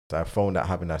So I found that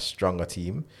having a stronger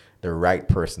team, the right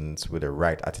persons with the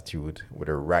right attitude, with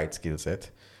the right skill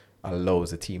set,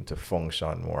 allows the team to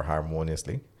function more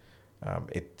harmoniously.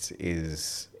 It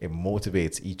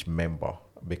motivates each member,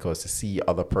 because to see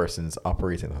other persons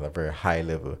operating at a very high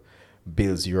level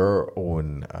builds your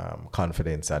own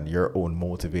confidence and your own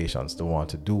motivations to want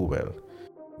to do well.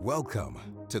 Welcome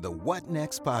to the What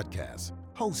Next podcast,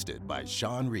 hosted by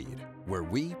Sean Reed, where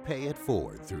we pay it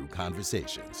forward through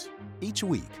conversations. Each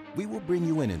week, we will bring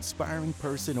you an inspiring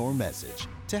person or message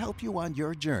to help you on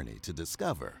your journey to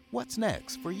discover what's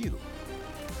next for you.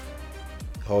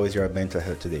 How is your mental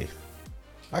health today?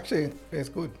 Actually, it's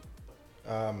good.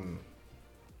 I'm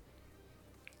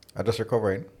just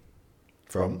recovering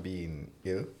from being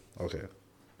ill. Okay.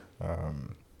 I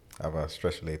have a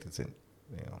stress-related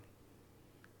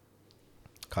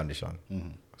condition. Mm-hmm.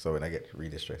 So when I get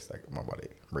really stressed, like, my body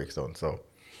breaks down. So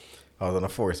I was on a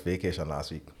forced vacation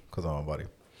last week because of my body.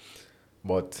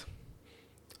 But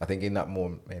I think in that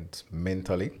moment,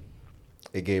 mentally,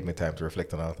 it gave me time to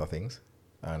reflect on a lot of things.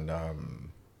 And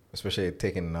especially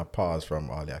taking a pause from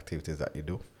all the activities that you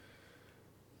do.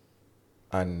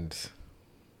 And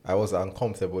I was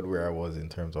uncomfortable with where I was in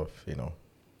terms of,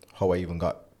 how I even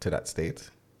got to that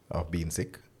state of being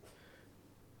sick.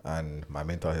 And my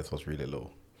mental health was really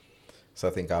low. So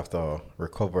I think after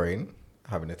recovering,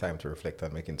 having the time to reflect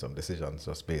and making some decisions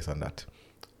just based on that,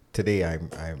 today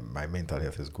my mental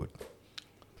health is good.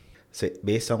 So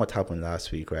based on what happened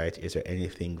last week, right, is there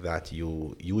anything that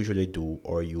you usually do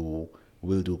or you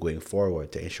will do going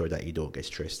forward to ensure that you don't get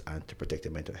stressed and to protect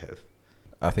your mental health?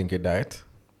 I think your diet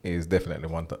is definitely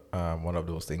one of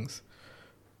those things.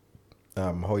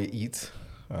 How you eat,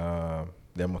 the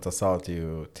amount of salt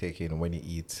you take in when you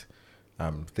eat,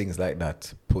 things like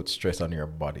that put stress on your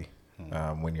body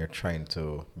when you're trying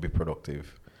to be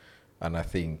productive. And I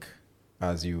think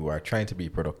as you are trying to be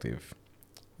productive,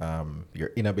 your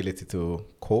inability to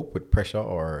cope with pressure,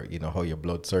 or how your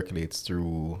blood circulates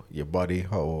through your body,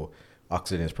 how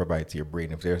oxygen is provided to your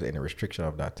brain, if there's any restriction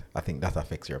of that, I think that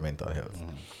affects your mental health.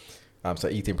 So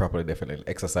eating properly, definitely.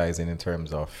 Exercising in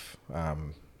terms of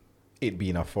it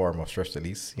being a form of stress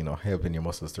release, helping your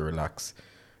muscles to relax,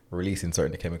 releasing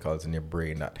certain chemicals in your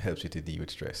brain that helps you to deal with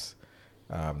stress.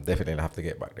 Definitely have to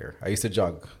get back there. I used to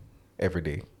jog every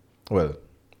day. Well,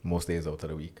 most days out of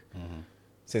the week. Mm-hmm.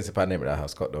 Since the pandemic, that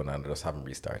has cut down and I just haven't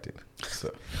restarted.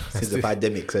 So since the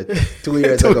pandemic, so 2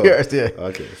 years 2 ago. years, yeah.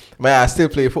 Okay. But I still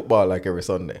play football like every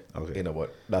Sunday. Okay.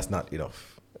 But that's not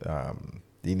enough.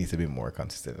 You need to be more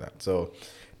consistent in that. So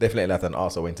definitely that, and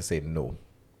also when to say no.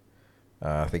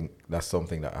 I think that's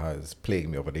something that has plagued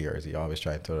me over the years. You're always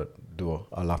trying to do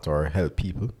a lot or help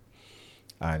people.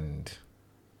 And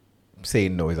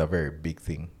saying no is a very big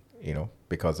thing,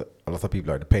 because a lot of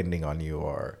people are depending on you,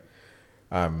 or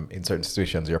in certain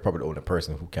situations, you're probably the only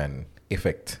person who can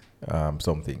effect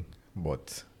something.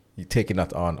 But you taking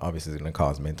that on obviously is going to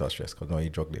cause mental stress, because now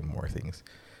you're juggling more things.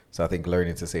 So I think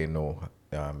learning to say no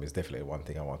is definitely one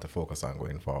thing I want to focus on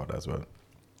going forward as well.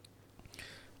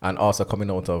 And also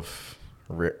coming out of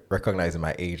recognizing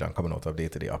my age and coming out of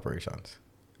day-to-day operations.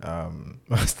 I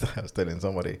was telling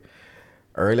somebody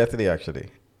earlier today,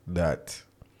 actually, that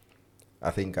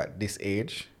I think at this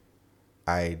age,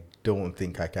 I don't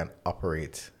think I can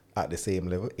operate at the same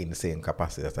level in the same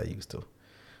capacity that I used to.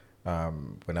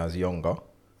 When I was younger,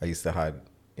 I used to have,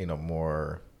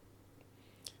 more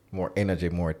energy,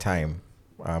 more time,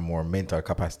 more mental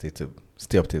capacity to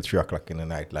stay up till 3 o'clock in the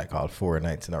night, like all 4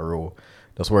 nights in a row,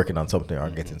 just working on something or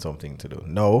getting something to do.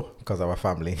 Now, because of our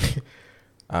family,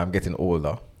 I'm getting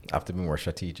older. I have to be more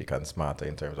strategic and smarter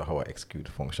in terms of how I execute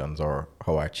functions or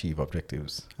how I achieve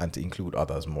objectives, and to include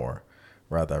others more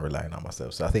rather than relying on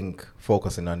myself. So I think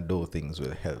focusing on those things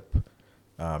will help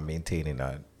maintaining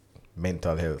a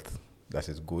mental health that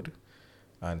is good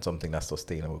and something that's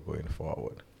sustainable going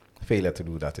forward. Failure to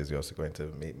do that is also going to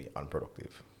make me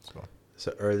unproductive.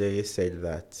 So earlier you said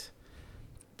that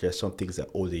there's some things that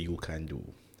only you can do.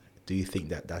 Do you think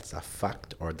that that's a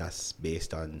fact, or that's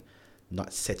based on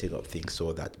not setting up things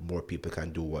so that more people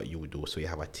can do what you do, so you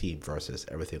have a team versus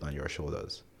everything on your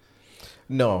shoulders?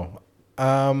 No.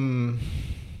 I don't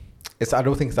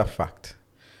think it's a fact.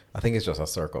 I think it's just a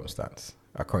circumstance,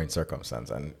 a current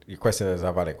circumstance. And your question is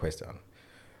a valid question.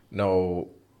 Now,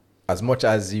 as much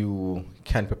as you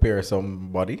can prepare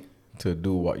somebody to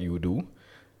do what you do,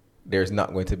 there's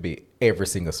not going to be every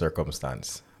single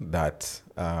circumstance that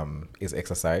is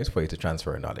exercised for you to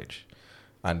transfer knowledge.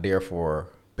 And therefore,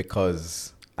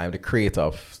 because I'm the creator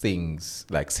of things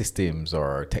like systems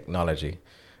or technology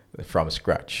from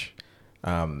scratch,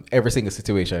 every single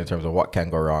situation in terms of what can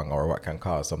go wrong or what can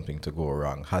cause something to go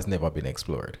wrong has never been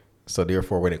explored. So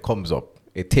therefore, when it comes up,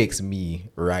 it takes me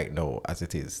right now, as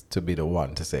it is, to be the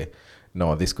one to say,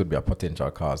 no, this could be a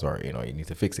potential cause, or you need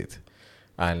to fix it.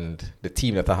 And the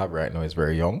team that I have right now is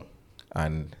very young,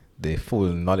 and the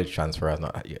full knowledge transfer has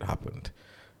not yet happened.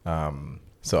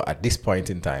 So at this point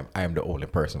in time, I am the only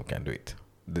person who can do it.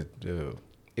 The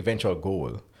eventual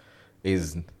goal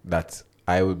is that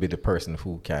I will be the person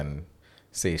who can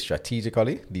say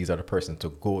strategically, these are the person to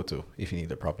go to if you need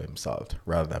the problem solved,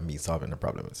 rather than me solving the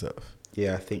problem itself.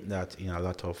 Yeah, I think that a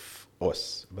lot of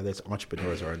us, whether it's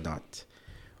entrepreneurs or not,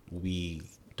 we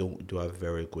don't do a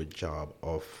very good job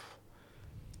of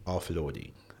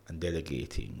offloading and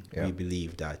delegating. Yeah. We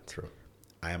believe that True.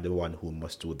 I am the one who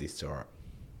must do this, or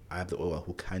I am the only one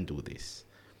who can do this.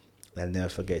 I'll never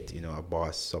forget, a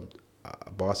boss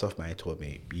of mine told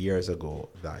me years ago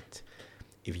that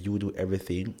if you do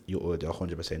everything, you owe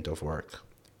 100% of work.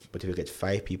 But if you get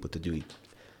 5 people to do it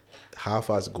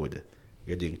half as good,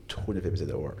 you're doing 250% of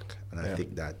the work. And I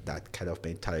think that kind of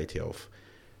mentality of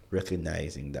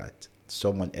recognizing that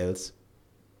someone else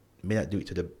may not do it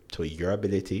to your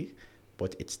ability,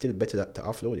 but it's still better to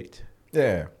offload it.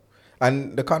 Yeah.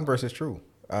 And the converse is true.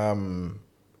 In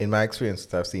my experience,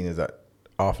 what I've seen is that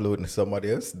offloading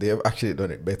somebody else, they have actually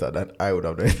done it better than I would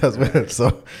have done it as well.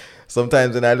 So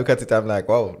sometimes when I look at it, I'm like,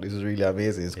 wow, this is really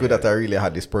amazing. It's good that I really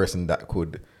had this person that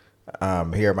could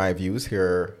hear my views,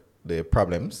 hear the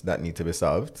problems that need to be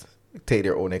solved, take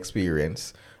their own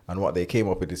experience, and what they came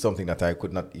up with is something that I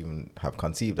could not even have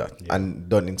conceived of, and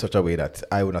done in such a way that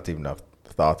I would not even have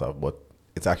thought of, but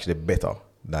it's actually better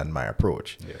than my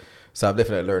approach. Yeah. So I've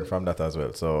definitely learned from that as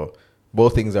well. So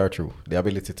both things are true. The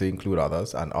ability to include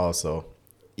others, and also,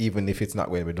 even if it's not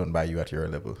going to be done by you at your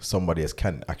level, somebody else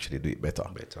can actually do it better.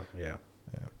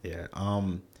 Yeah.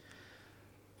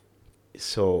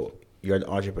 So you're an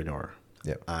entrepreneur.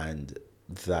 Yeah. And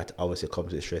that obviously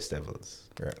comes with stress levels.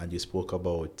 Right. And you spoke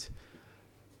about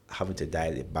having to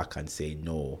dial it back and say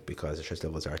no because the stress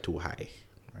levels are too high,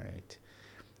 right?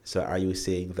 So are you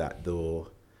saying that the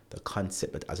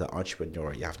concept that as an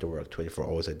entrepreneur you have to work 24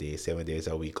 hours a day, 7 days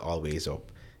a week, always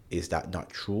up, is that not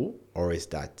true, or is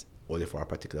that only for a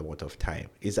particular amount of time?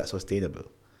 Is that sustainable?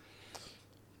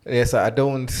 Yes, I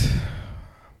don't.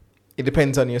 It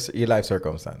depends on your life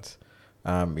circumstance.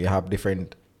 You have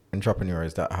different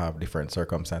entrepreneurs that have different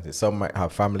circumstances. Some might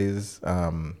have families,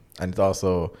 and it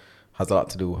also has a lot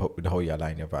to do with how you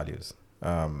align your values.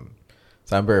 So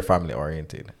I'm very family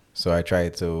oriented. So I try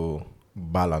to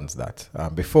balance that.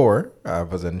 Before I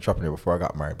was an entrepreneur, before I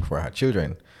got married, before I had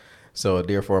children. So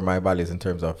therefore, my values in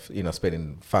terms of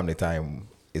spending family time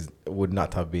would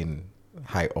not have been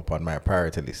high up on my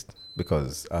priority list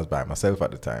because I was by myself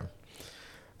at the time.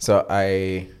 So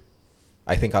I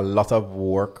think a lot of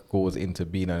work goes into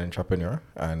being an entrepreneur,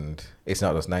 and it's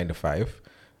not just 9 to 5.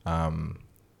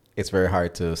 It's very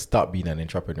hard to stop being an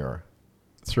entrepreneur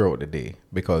throughout the day,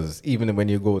 because even when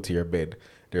you go to your bed,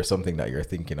 there's something that you're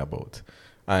thinking about.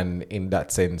 And in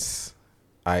that sense,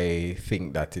 I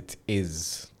think that it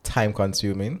is time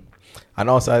consuming. And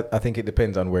also, I think it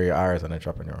depends on where you are as an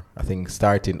entrepreneur. I think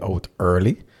starting out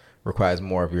early requires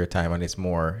more of your time, and it's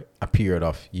more a period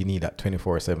of you need that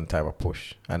 24/7 type of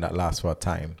push, and that lasts for a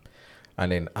time.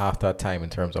 And then after a time, in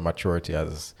terms of maturity,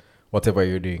 as whatever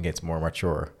you're doing gets more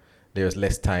mature, there's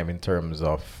less time in terms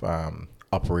of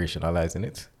operationalizing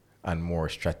it and more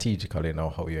strategically know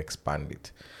how you expand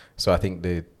it. So I think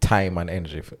the time and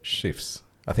energy shifts.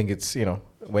 I think it's,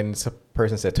 when a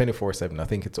person says 24/7, I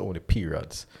think it's only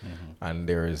periods. Mm-hmm. And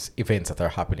there's events that are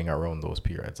happening around those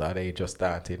periods. Are they just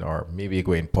starting, or maybe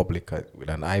going public with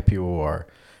an IPO, or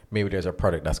maybe there's a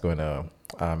product that's going to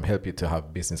help you to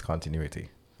have business continuity.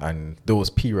 And those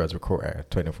periods require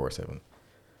 24/7.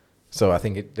 So I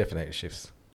think it definitely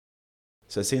shifts.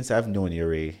 So since I've known you,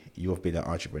 Ray, you've been an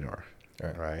entrepreneur,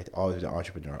 right? Always been an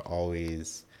entrepreneur,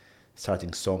 always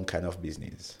starting some kind of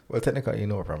business. Well, technically,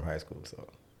 from high school, so.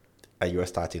 And you were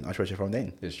starting entrepreneurship from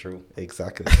then? It's true.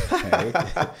 Exactly. Right?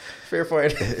 Fair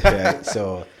point. Right.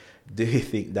 So do you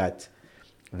think that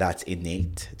that's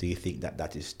innate? Do you think that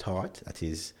that is taught? That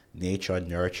is nature,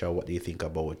 nurture? What do you think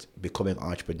about becoming an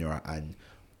entrepreneur and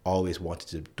always wanting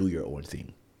to do your own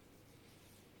thing?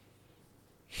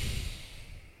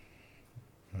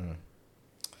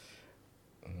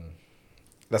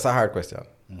 That's a hard question.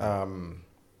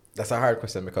 That's a hard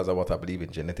question because of what I believe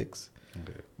in genetics,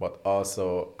 but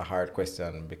also a hard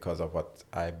question because of what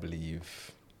I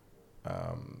believe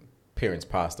parents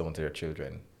pass on to their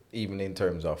children, even in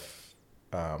terms of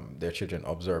their children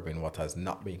observing what has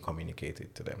not been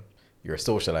communicated to them. You're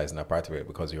socializing a part of it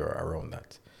because you're around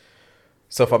that.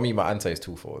 So for me, my answer is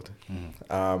twofold.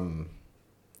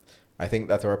 I think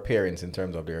that our parents, in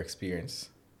terms of their experience,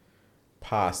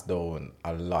 pass down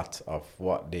a lot of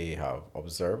what they have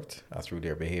observed through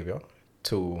their behavior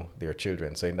to their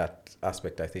children. So in that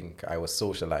aspect, I think I was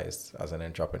socialized as an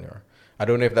entrepreneur. I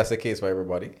don't know if that's the case for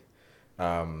everybody.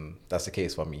 That's the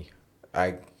case for me.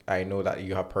 I know that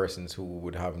you have persons who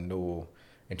would have no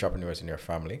entrepreneurs in their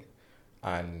family,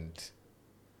 and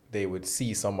they would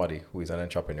see somebody who is an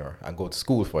entrepreneur and go to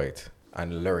school for it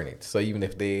and learn it. So even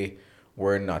if they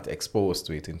were not exposed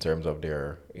to it in terms of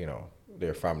their,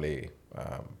 their family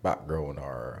background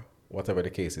or whatever the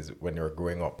case is when they were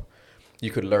growing up,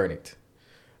 you could learn it.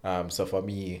 So for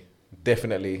me,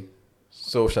 definitely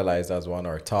socialized as one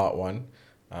or taught one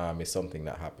is something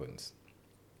that happens.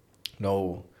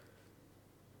 Now,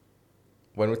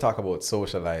 when we talk about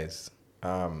socialize,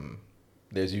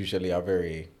 there's usually a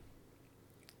very,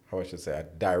 how I should say, a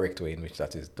direct way in which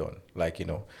that is done. Like,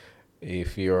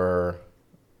 if your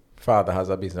father has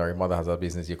a business or your mother has a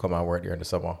business, you come and work there in the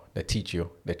summer, they teach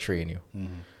you, they train you.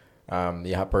 Mm-hmm.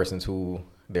 You have persons who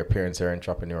their parents are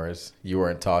entrepreneurs, you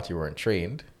weren't taught, you weren't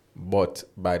trained, but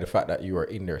by the fact that you were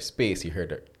in their space, you heard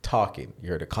the talking, you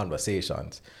heard the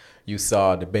conversations, you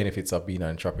saw the benefits of being an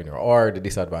entrepreneur or the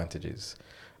disadvantages.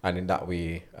 And in that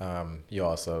way, you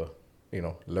also,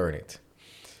 learn it.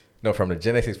 No, from the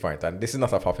genetics point, and this is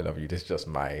not a popular view, this is just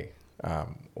my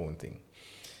own thing.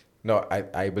 No,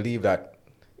 I believe that,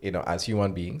 as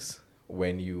human beings,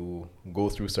 when you go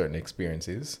through certain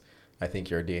experiences, I think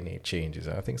your DNA changes.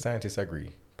 And I think scientists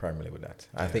agree primarily with that.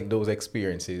 I think those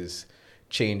experiences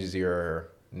changes your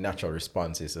natural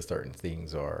responses to certain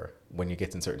things or when you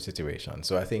get in certain situations.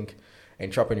 So I think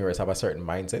entrepreneurs have a certain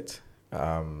mindset,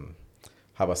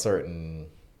 have a certain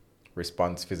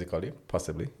response physically,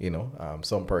 possibly,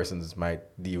 some persons might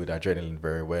deal with adrenaline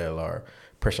very well or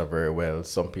pressure very well.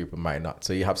 Some people might not.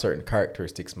 So you have certain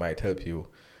characteristics might help you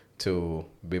to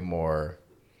be more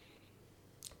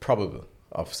probable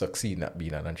of succeeding at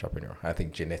being an entrepreneur. I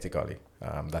think genetically,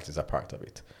 that is a part of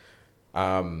it.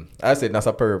 I said that's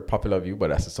a very popular view, but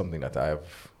that's something that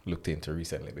I've looked into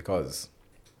recently because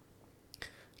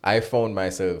I found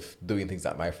myself doing things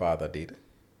that my father did.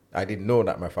 I didn't know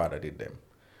that my father did them,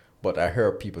 but I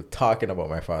heard people talking about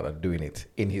my father doing it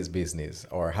in his business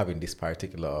or having this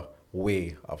particular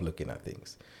way of looking at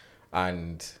things.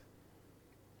 And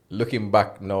looking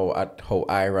back now at how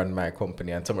I run my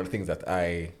company and some of the things that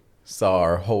I saw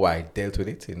or how I dealt with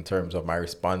it in terms of my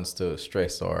response to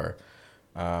stress or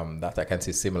that I can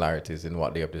see similarities in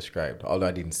what they have described, although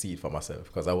I didn't see it for myself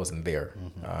because I wasn't there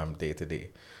day to day.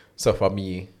 So for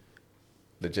me,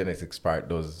 the genetics part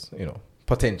does,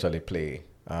 potentially play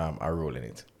a role in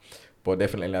it. But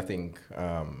definitely, I think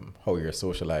how you're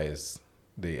socialized,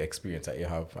 the experience that you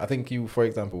have. I think you, for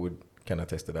example, can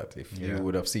attest to that. If you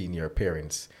would have seen your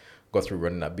parents go through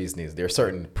running a business, there are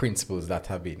certain principles that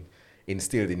have been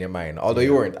instilled in your mind, although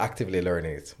you weren't actively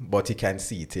learning it, but you can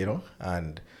see it,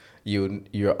 and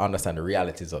you understand the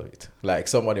realities of it. Like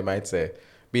somebody might say,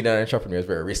 being an entrepreneur is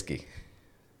very risky.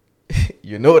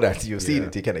 You know that, you've seen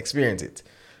it, you can experience it.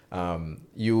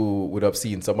 You would have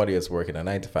seen somebody else working a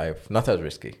 9-to-5, not as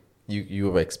risky. You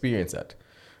have experienced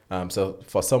that. So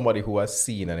for somebody who has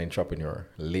seen an entrepreneur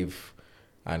live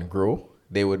and grow,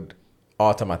 they would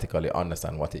automatically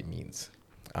understand what it means.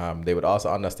 They would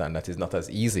also understand that it's not as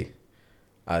easy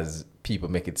as people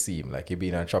make it seem. Like you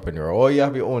being an entrepreneur, you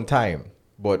have your own time.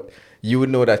 But you would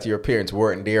know that your parents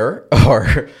weren't there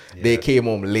or they came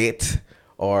home late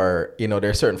or, there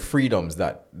are certain freedoms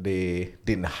that they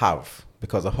didn't have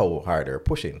because of how hard they're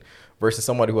pushing versus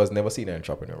somebody who has never seen an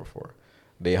entrepreneur before.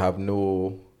 They have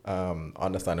no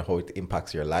understanding how it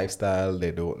impacts your lifestyle.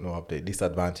 They don't know of the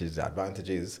disadvantages, the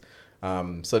advantages.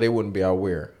 So they wouldn't be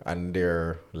aware, and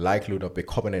their likelihood of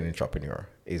becoming an entrepreneur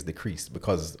is decreased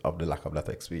because of the lack of that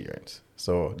experience.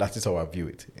 So that is how I view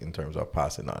it in terms of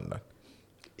passing on that.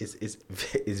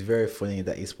 It's very funny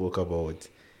that you spoke about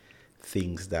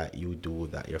things that you do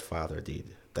that your father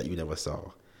did that you never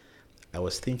saw. I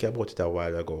was thinking about it a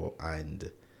while ago, and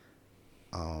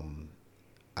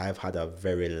I've had a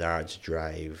very large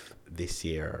drive this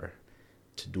year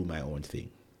to do my own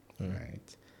thing,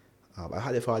 right? I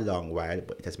had it for a long while,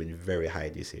 but it has been very high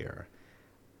this year.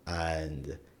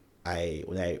 And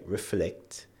when I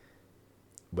reflect,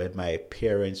 when my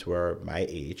parents were my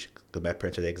age, because my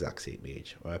parents are the exact same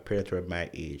age, when my parents were my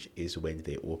age is when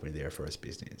they opened their first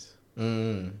business.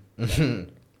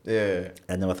 Yeah.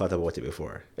 I never thought about it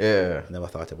before.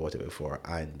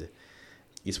 And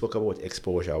you spoke about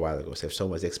exposure a while ago. So if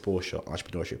someone's exposure,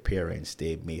 entrepreneurship parents,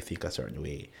 they may think a certain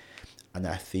way. And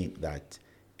I think that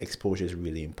exposure is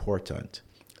really important.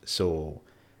 So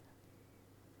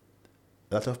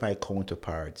a lot of my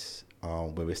counterparts,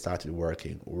 when we started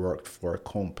working, worked for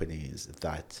companies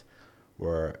that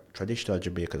were traditional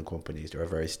Jamaican companies. They were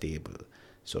very stable.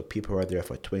 So people were there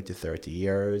for 20, 30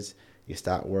 years. You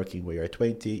start working when you're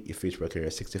 20, you finish working when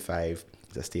you're 65.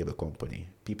 It's a stable company.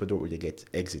 People don't really get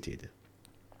exited.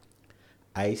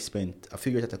 I spent a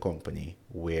few years at a company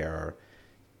where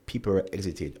people were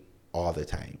exited all the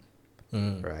time,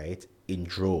 right? In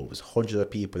droves, hundreds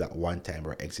of people at one time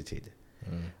were exited.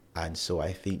 And so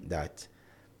I think that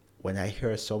when I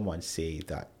hear someone say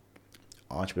that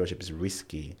entrepreneurship is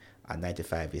risky and 9 to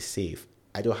 5 is safe,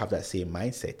 I don't have that same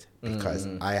mindset, because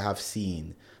I have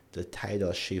seen the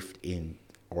tidal shift in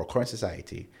our current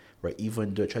society where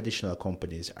even the traditional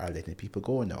companies are letting people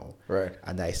go now. Right.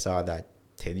 And I saw that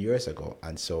 10 years ago.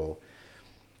 And so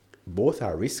both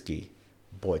are risky,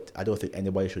 but I don't think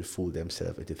anybody should fool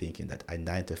themselves into thinking that a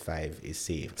 9 to 5 is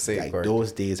safe. Like,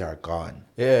 those days are gone.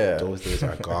 Yeah. Those days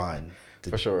are gone.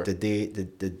 For sure. The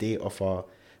day of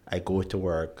I go to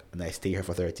work and I stay here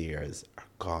for 30 years are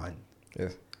gone.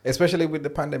 Yes. Especially with the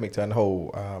pandemic and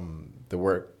how the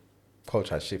work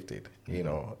culture has shifted, you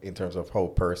know, in terms of how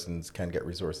persons can get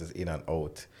resources in and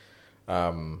out.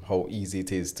 How easy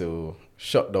it is to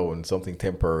shut down something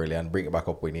temporarily and bring it back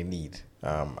up when you need.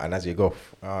 And as you go,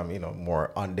 you know,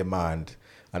 more on demand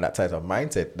and that type of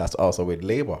mindset, that's also with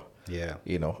labor. Yeah.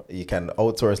 You know, you can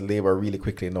outsource labor really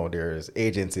quickly now. There's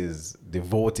agencies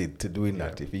devoted to doing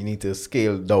that. If you need to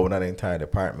scale down an entire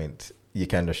department, you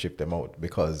can just ship them out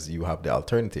because you have the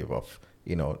alternative of,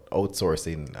 you know,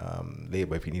 outsourcing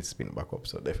labor if you need to spin it back up.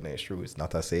 So definitely it's true. It's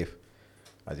not as safe,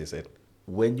 as you said.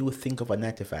 When you think of a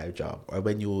 9 to 5 job, or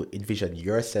when you envision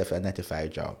yourself a 9 to 5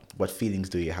 job, what feelings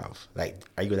do you have? Like,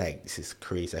 are you like, this is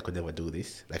crazy, I could never do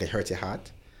this? Like, it hurts your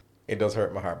heart? It does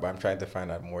hurt my heart, but I'm trying to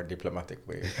find a more diplomatic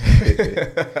way.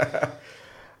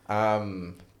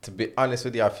 To be honest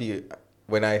with you,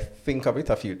 when I think of it,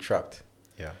 I feel trapped.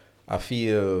 Yeah. I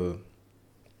feel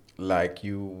like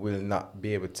you will not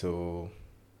be able to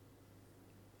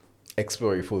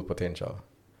explore your full potential.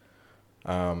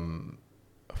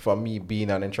 For me,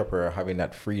 being an entrepreneur, having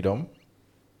that freedom,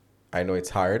 I know it's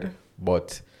hard,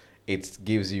 but it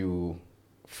gives you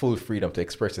full freedom to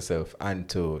express yourself and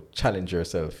to challenge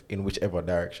yourself in whichever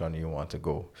direction you want to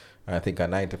go. And I think a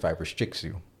 9 to 5 restricts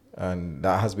you. And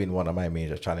that has been one of my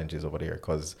major challenges over there,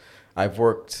 because I've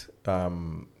worked,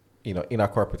 you know, in a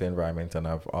corporate environment, and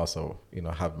I've also, you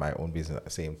know, have my own business at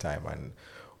the same time. And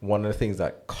one of the things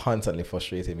that constantly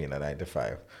frustrated me in a 9 to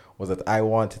 5 was that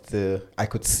I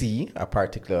could see a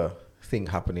particular thing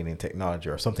happening in technology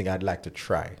or something I'd like to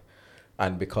try.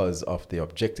 And because of the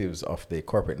objectives of the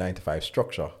corporate 9 to 5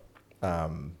 structure,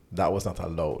 that was not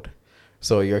allowed.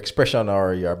 So your expression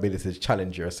or your ability to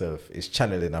challenge yourself is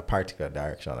channeled in a particular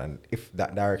direction. And if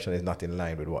that direction is not in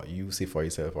line with what you see for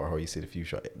yourself or how you see the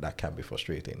future, that can be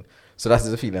frustrating. So that's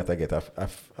the feeling that I get.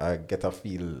 I get a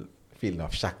feeling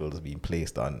of shackles being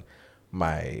placed on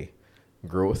my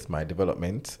growth, my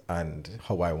development, and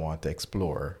how I want to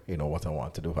explore, you know, what I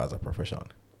want to do as a profession.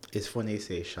 It's funny you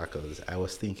say shackles. I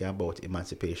was thinking about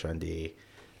Emancipation Day,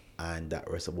 and that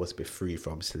we're supposed to be free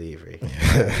from slavery.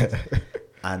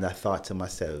 And I thought to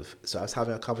myself, so I was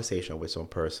having a conversation with some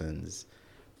persons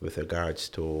with regards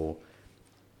to,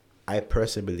 I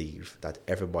personally believe that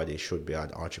everybody should be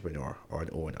an entrepreneur or an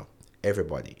owner.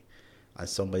 Everybody. And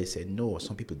somebody said, no,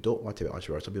 some people don't want to be an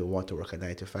entrepreneur. Some people want to work a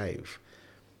 9 to 5.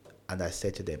 And I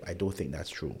said to them, I don't think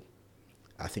that's true.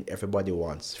 I think everybody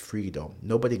wants freedom.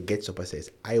 Nobody gets up and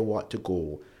says, I want to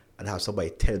go and have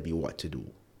somebody tell me what to do.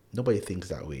 Nobody thinks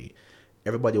that way.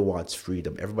 Everybody wants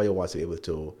freedom. Everybody wants to be able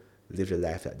to live the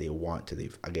life that they want to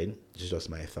live. Again, this is just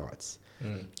my thoughts.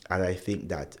 And I think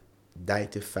that 9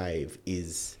 to 5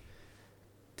 is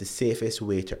the safest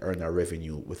way to earn a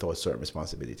revenue without certain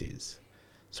responsibilities.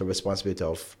 So responsibility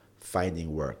of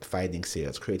finding work, finding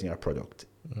sales, creating a product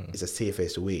is the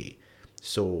safest way.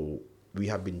 So we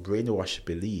have been brainwashed to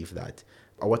believe that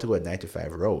I want to go a 9 to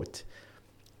 5 route,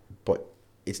 but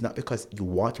it's not because you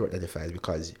want to work 9 to 5, it's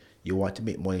because you want to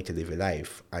make money to live your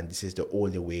life. And this is the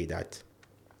only way that,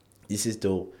 this is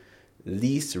the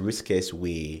least riskiest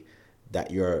way that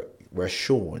we're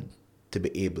shown to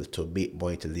be able to make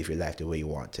money to live your life the way you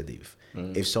want to live.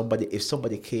 If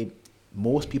somebody came,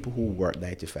 most people who work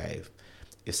 9 to 5,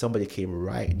 if somebody came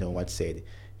right now and said,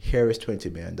 here is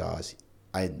 $20 million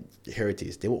and here it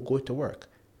is, they won't go to work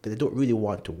because they don't really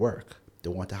want to work. They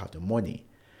want to have the money.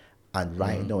 And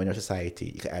right now in our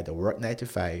society, you can either work 9 to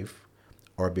 5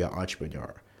 or be an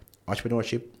entrepreneur.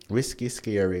 Entrepreneurship, risky,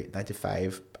 scary. 9 to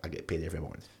 5, I get paid every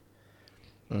month.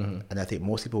 And I think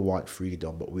most people want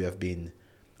freedom, but we have been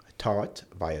taught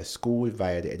via school,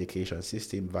 via the education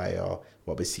system, via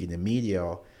what we see in the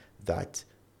media, that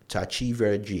to achieve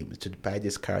your dreams, to buy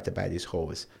this car, to buy this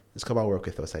house, just come and work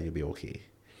with us and you'll be okay?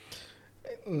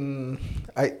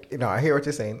 I hear what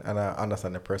you're saying, and I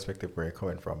understand the perspective where you're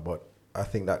coming from, but I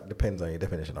think that depends on your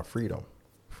definition of freedom.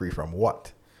 Free from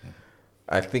what?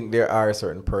 I think there are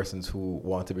certain persons who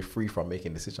want to be free from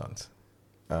making decisions,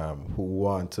 who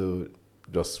want to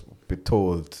just be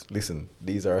told, listen,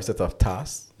 these are a set of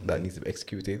tasks that need to be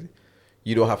executed.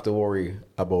 You don't have to worry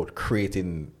about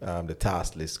creating the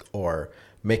task list or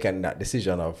making that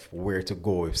decision of where to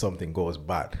go if something goes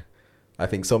bad. I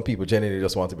think some people genuinely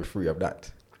just want to be free of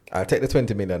that. I'll take the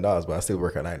 $20 million, but I still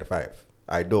work at 9 to 5.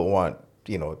 I don't want,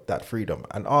 that freedom.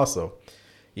 And also,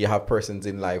 you have persons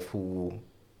in life who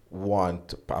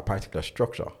want a particular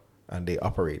structure and they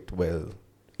operate well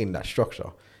in that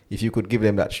structure. If you could give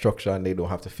them that structure and they don't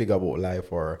have to figure out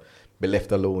life or be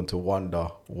left alone to wonder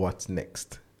what's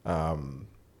next, I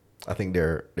think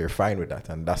they're fine with that,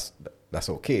 and that's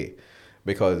okay,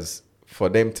 because for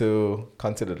them to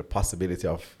consider the possibility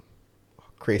of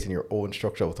creating your own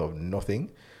structure out of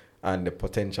nothing and the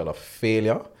potential of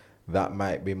failure, that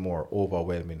might be more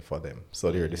overwhelming for them.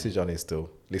 So their decision is to,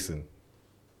 listen,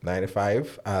 9 to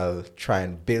 5, I'll try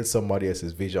and build somebody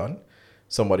else's vision.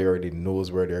 Somebody already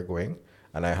knows where they're going,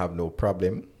 and I have no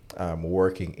problem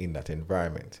working in that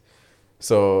environment.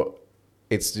 So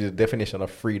it's the definition of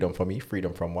freedom for me.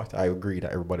 Freedom from what? I agree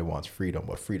that everybody wants freedom,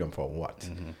 but freedom from what?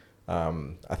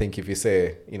 I think if you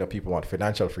say, people want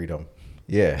financial freedom,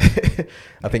 yeah,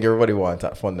 I think everybody wants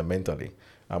that fundamentally.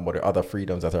 But there are other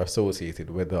freedoms that are associated,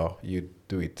 whether you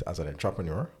do it as an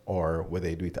entrepreneur or whether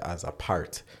you do it as a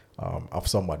part of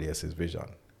somebody else's vision.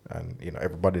 And,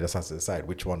 everybody just has to decide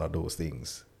which one of those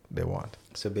things they want.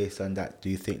 So based on that, do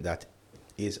you think that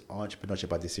is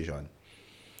entrepreneurship a decision?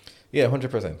 Yeah,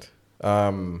 100%.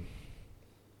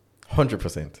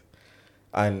 100%.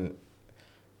 And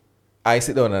I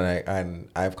sit down and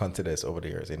I've considered this over the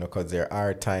years, because there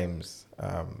are times,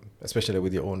 especially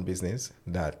with your own business,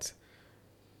 that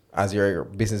as your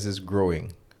business is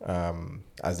growing,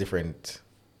 as different,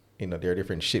 there are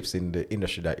different shifts in the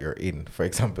industry that you're in. For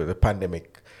example, the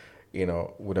pandemic,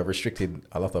 would have restricted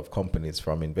a lot of companies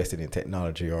from investing in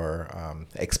technology or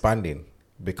expanding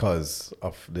because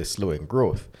of the slowing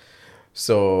growth.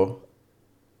 So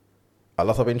a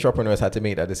lot of entrepreneurs had to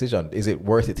make that decision. Is it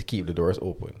worth it to keep the doors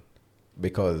open?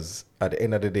 Because at the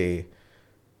end of the day,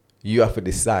 you have to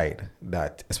decide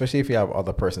that, especially if you have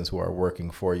other persons who are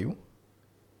working for you,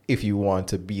 if you want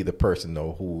to be the person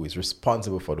now who is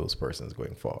responsible for those persons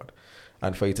going forward.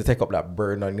 And for you to take up that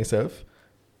burden on yourself,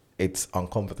 it's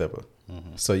uncomfortable.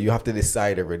 So you have to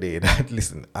decide every day that,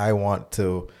 listen, I want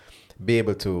to be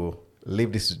able to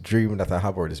live this dream that I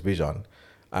have, or this vision,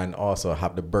 and also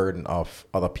have the burden of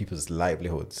other people's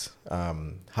livelihoods,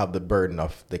 have the burden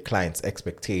of the client's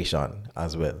expectation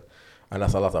as well. And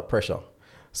that's a lot of pressure.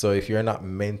 So if you're not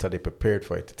mentally prepared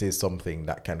for it, it is something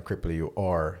that can cripple you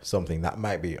or something that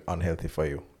might be unhealthy for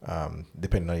you,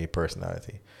 depending on your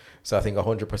personality. So I think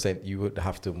 100% you would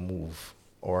have to move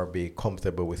or be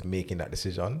comfortable with making that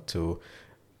decision to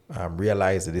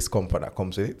realize the discomfort that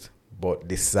comes with it, but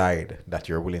decide that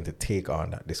you're willing to take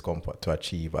on that discomfort to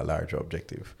achieve a larger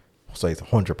objective. So it's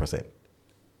 100%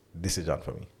 decision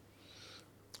for me.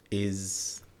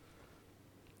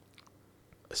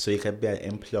 So you can be an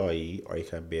employee, or you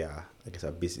can be a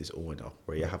business owner,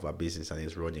 where you have a business and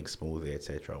it's running smoothly,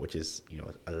 etc., which is,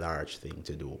 a large thing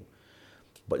to do.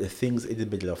 But the things in the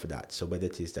middle of that, so whether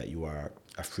it is that you are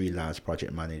a freelance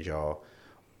project manager,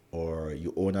 or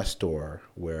you own a store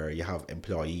where you have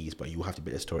employees, but you have to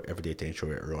build a store every day to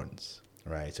ensure it runs,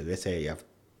 right? So let's say you have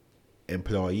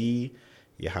employee,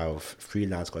 you have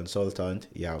freelance consultant,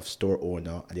 you have store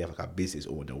owner, and you have like a business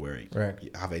owner where you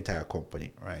have an entire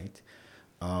company, right?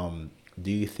 Do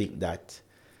you think that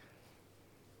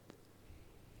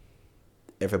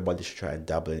everybody should try and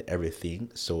dabble in everything,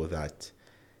 so that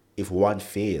if one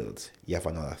fails, you have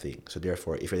another thing? So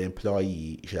therefore, if you're an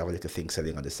employee, you should have a little thing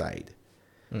selling on the side.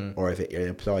 Or if you're an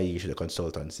employee, you should have a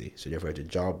consultancy. So therefore, if the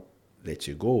job lets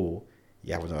you go,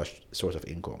 you have another source of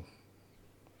income.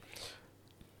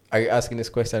 Are you asking this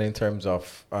question in terms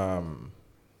of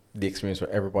the experience for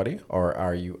everybody, or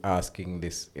are you asking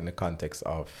this in the context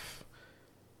of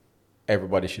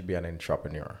everybody should be an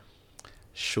entrepreneur?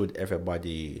 Should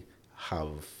everybody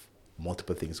have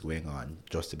multiple things going on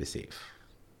just to be safe?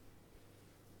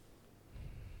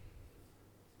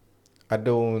 I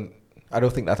don't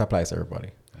think that applies to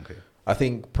everybody. Okay. I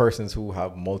think persons who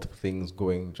have multiple things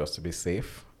going just to be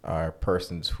safe are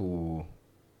persons who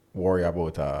worry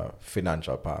about a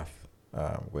financial path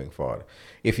going forward.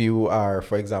 If you are,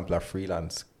 for example, a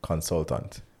freelance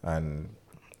consultant, and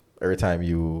every time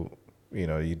you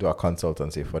you do a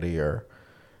consultancy for the year,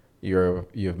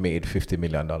 you've made $50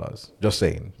 million. Just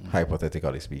saying,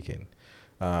 hypothetically speaking.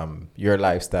 Your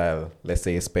lifestyle, let's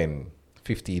say you spend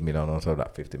 15 million out of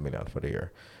that 50 million for the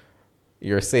year.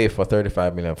 You're safe for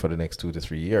 35 million for the next 2 to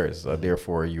 3 years.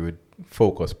 Therefore, you would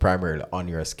focus primarily on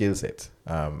your skill set,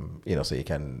 so you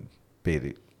can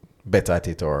be better at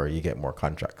it or you get more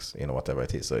contracts, whatever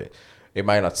it is. So it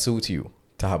might not suit you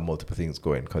to have multiple things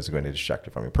going because you're going to distract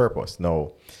you from your purpose.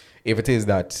 Now, if it is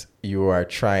that you are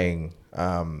trying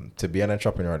to be an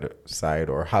entrepreneur on the side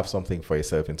or have something for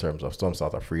yourself in terms of some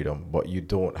sort of freedom, but you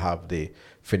don't have the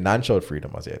financial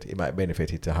freedom as yet, it might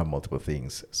benefit you to have multiple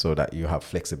things so that you have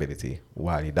flexibility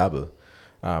while you dabble.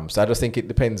 So I just think it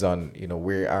depends on,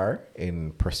 where you are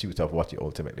in pursuit of what you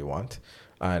ultimately want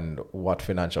and what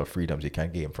financial freedoms you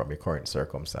can gain from your current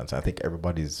circumstance. I think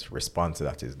everybody's response to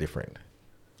that is different.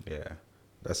 Yeah,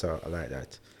 that's how I like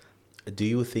that. Do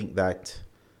you think that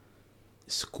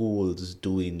schools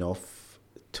do enough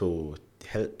to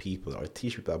help people or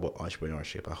teach people about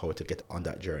entrepreneurship and how to get on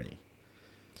that journey?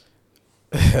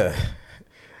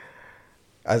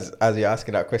 As you're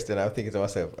asking that question, I'm thinking to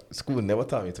myself, school never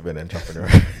taught me to be an entrepreneur.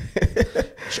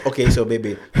 Okay, so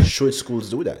maybe should schools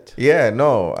do that? Yeah,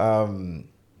 no,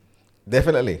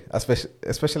 definitely,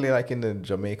 especially like in the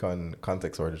Jamaican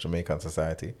context or the Jamaican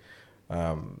society.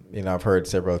 I've heard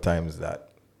several times that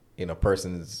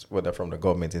persons, whether from the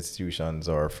government institutions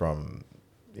or from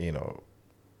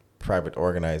private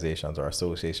organizations or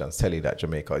associations, tell you that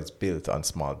Jamaica is built on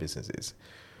small businesses.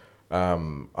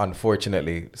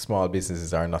 Unfortunately, small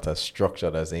businesses are not as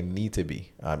structured as they need to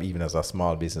be, even as a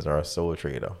small business or a sole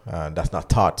trader. That's not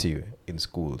taught to you in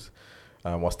schools.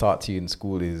 What's taught to you in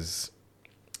school is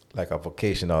like a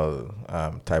vocational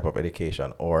type of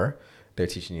education, or they're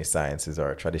teaching you sciences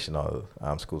or traditional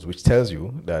schools, which tells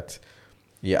you that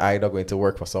you're either going to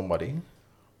work for somebody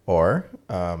or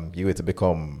you going to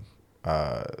become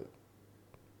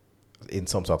in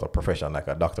some sort of profession like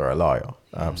a doctor or a lawyer.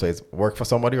 So it's work for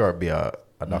somebody or be a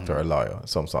doctor or a lawyer,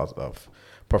 some sort of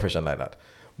profession like that.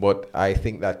 But I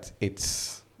think that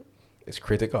it's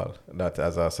critical that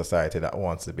as a society that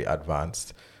wants to be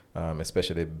advanced,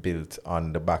 especially built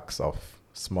on the backs of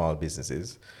small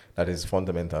businesses, that is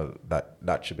fundamental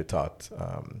that should be taught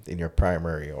in your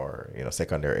primary or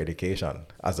secondary education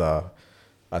as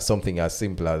something as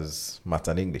simple as math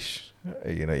and English.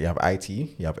 You have IT,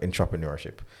 you have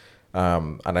entrepreneurship.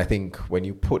 And I think when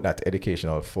you put that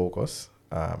educational focus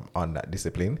on that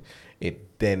discipline,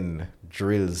 it then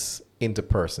drills into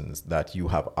persons that you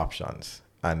have options.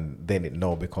 And then it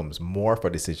now becomes more of a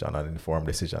decision, an informed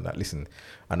decision that, listen,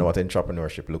 I know what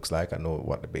entrepreneurship looks like. I know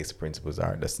what the basic principles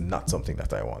are. That's not something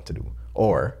that I want to do.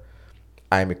 Or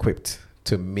I'm equipped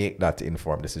to make that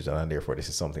informed decision, and therefore this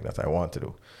is something that I want to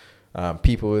do.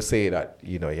 People will say that,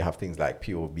 you have things like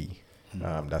POB.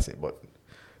 That's it. But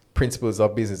principles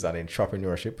of business and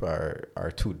entrepreneurship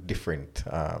are two different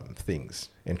things.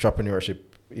 Entrepreneurship,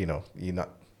 you're not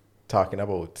talking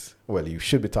about, well, you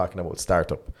should be talking about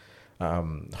startup.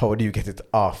 How do you get it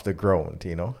off the ground,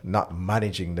 not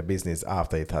managing the business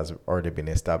after it has already been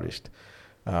established.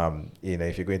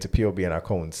 If you're going to POB and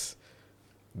accounts,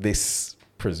 this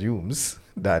presumes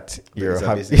that you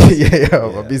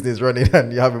have a business running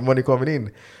and you have money coming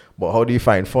in. But how do you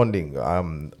find funding?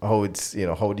 How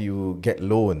do you get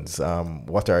loans?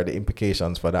 What are the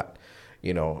implications for that?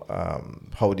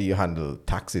 How do you handle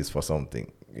taxes for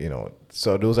something?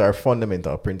 So those are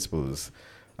fundamental principles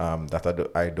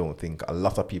that I don't think a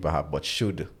lot of people have, but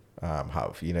should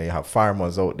have. You have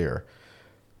farmers out there.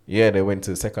 Yeah, they went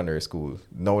to secondary school.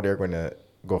 Now they're going to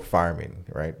go farming,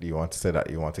 right? You want to say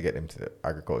that you want to get them to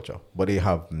agriculture, but they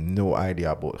have no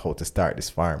idea about how to start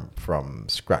this farm from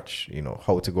scratch,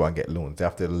 how to go and get loans. They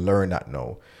have to learn that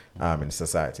now in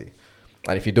society.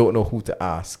 And if you don't know who to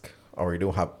ask or you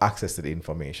don't have access to the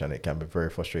information, it can be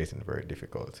very frustrating, very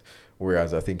difficult.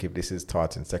 Whereas I think if this is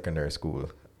taught in secondary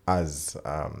school as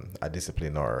a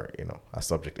discipline or, a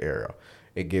subject area,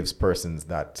 it gives persons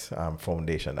that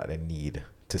foundation that they need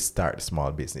to start a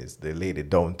small business. The lady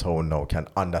downtown now can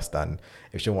understand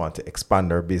if she wants to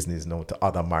expand her business now to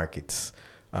other markets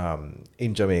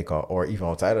in Jamaica or even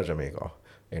outside of Jamaica.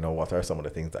 What are some of the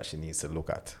things that she needs to look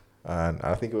at? And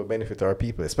I think it will benefit our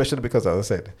people, especially because, as I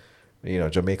said,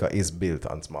 Jamaica is built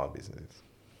on small businesses.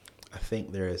 I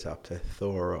think there is a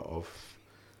plethora of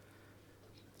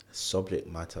subject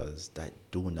matters that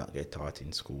do not get taught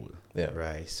in school. Yeah.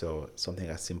 Right. So something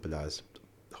as simple as,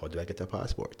 how do I get a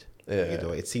passport? Yeah.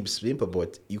 It seems simple,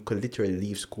 but you could literally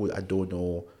leave school and don't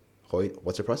know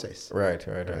what's the process. Right.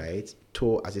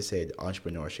 To, as you said,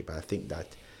 entrepreneurship. I think that,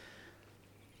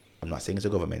 I'm not saying it's the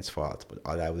government's fault, but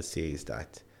all I would say is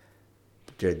that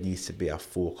there needs to be a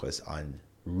focus on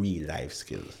real life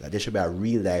skills. Like there should be a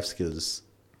real life skills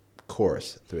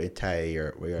course through the entire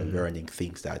year where you're learning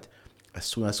things that as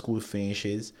soon as school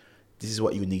finishes, this is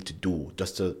what you need to do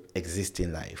just to exist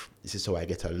in life. This is how I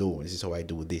get a loan. This is how I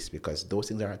do this, because those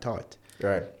things aren't taught.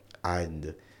 Right.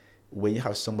 And when you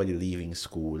have somebody leaving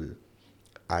school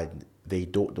and they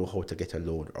don't know how to get a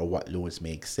loan or what loans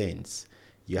make sense,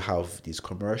 you have these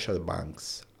commercial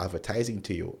banks advertising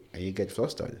to you and you get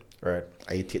flustered. Right.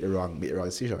 And you make the wrong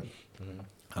decision.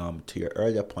 To your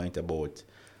earlier point about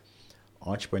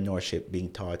entrepreneurship being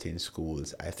taught in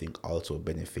schools, I think also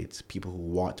benefits people who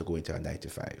want to go into a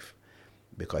 9-to-5,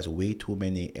 because way too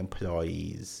many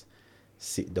employees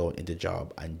sit down in the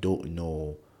job and don't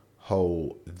know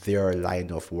how their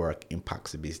line of work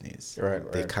impacts the business.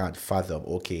 Right. They can't fathom,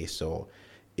 okay, so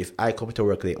if I come to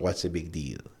work late, what's the big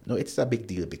deal? No, it's a big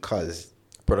deal because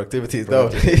productivity is down.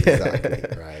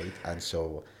 Exactly, right? And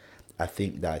so I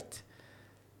think that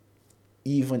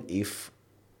even if,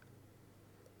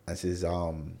 this is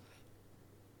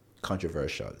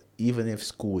controversial, even if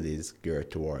school is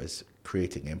geared towards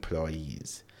creating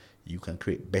employees, you can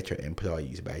create better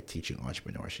employees by teaching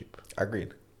entrepreneurship.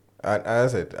 Agreed. And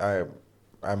as I said,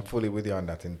 I'm fully with you on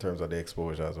that in terms of the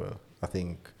exposure as well. I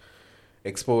think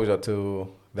exposure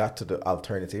to the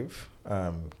alternative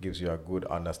gives you a good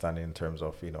understanding in terms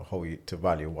of, how to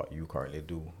value what you currently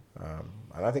do.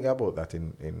 And I think about that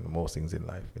in most things in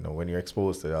life. When you're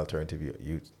exposed to the alternative,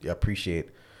 you appreciate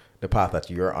the path that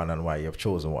you're on and why you've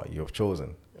chosen what you've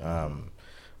chosen.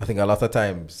 I think a lot of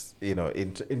times, in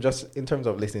terms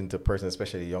of listening to persons,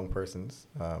 especially young persons,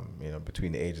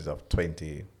 between the ages of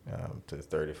 20 to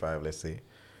 35, let's say,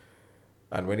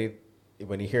 and when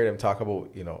you hear them talk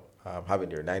about, having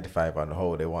their 9-to-5 and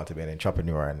how they want to be an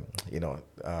entrepreneur and,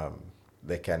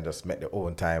 they can just make their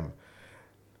own time,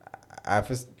 I have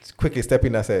to quickly step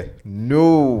in and say,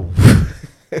 no.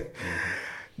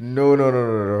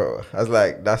 No. I was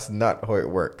like, that's not how it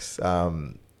works.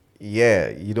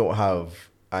 You don't have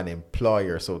an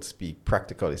employer, so to speak,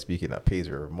 practically speaking, that pays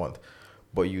you every month.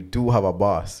 But you do have a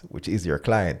boss, which is your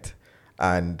client.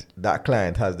 And that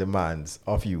client has demands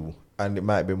of you. And it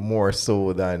might be more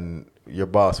so than your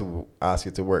boss who asks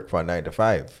you to work for a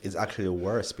 9-to-5. It's actually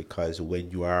worse, because when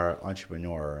you are an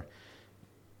entrepreneur,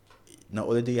 not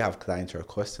only do you have clients or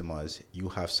customers, you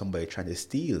have somebody trying to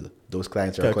steal those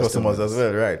clients or customers as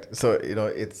well, right? So,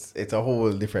 it's a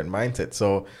whole different mindset.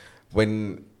 So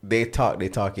when they talk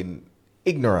in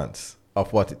ignorance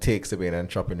of what it takes to be an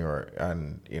entrepreneur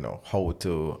and, how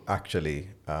to actually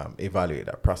evaluate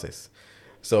that process.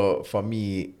 So for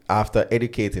me, after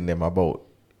educating them about,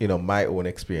 my own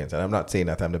experience, and I'm not saying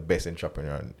that I'm the best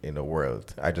entrepreneur in the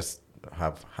world, I just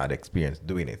have had experience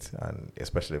doing it, and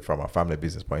especially from a family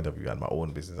business point of view and my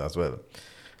own business as well.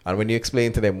 And when you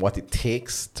explain to them what it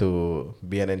takes to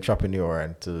be an entrepreneur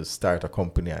and to start a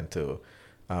company and to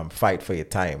fight for your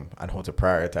time and how to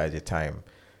prioritize your time,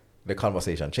 the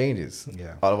conversation changes.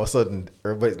 Yeah. All of a sudden,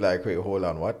 everybody's like, wait, hold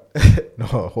on, what? No,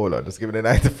 hold on. Just give me the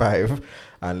 9-to-5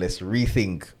 and let's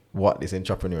rethink what this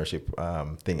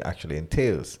entrepreneurship thing actually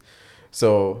entails.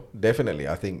 So definitely,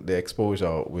 I think the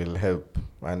exposure will help,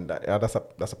 and that's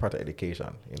a part of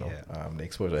education. The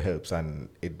exposure helps, and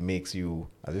it makes you,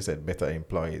 as you said, better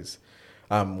employees.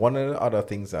 One of the other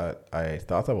things that I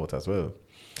thought about as well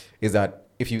is that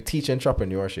if you teach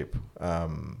entrepreneurship,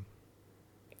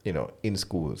 in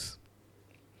schools,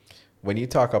 when you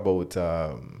talk about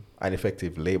an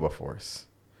effective labor force,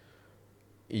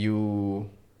 you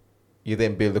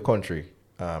then build the country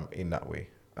in that way.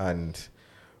 And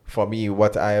for me,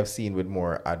 what I have seen with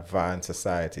more advanced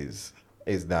societies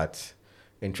is that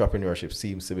entrepreneurship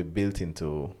seems to be built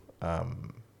into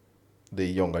the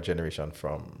younger generation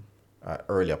from an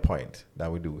earlier point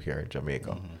than we do here in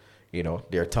Jamaica.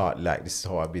 They're taught, like, this is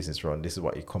how our business runs, this is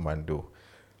what you come and do.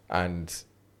 And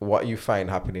what you find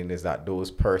happening is that those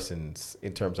persons,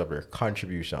 in terms of their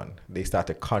contribution, they start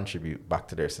to contribute back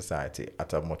to their society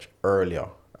at a much earlier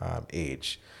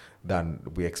age than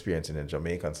we experience in the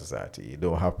Jamaican society. You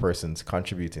don't have persons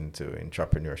contributing to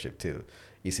entrepreneurship till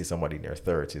you see somebody in their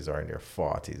 30s or in their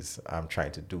 40s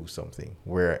trying to do something.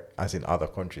 Whereas in other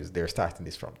countries, they're starting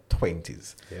this from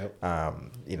 20s.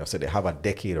 Yep. So they have a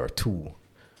decade or two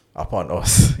upon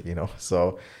us,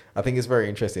 So I think it's very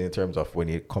interesting in terms of when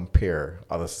you compare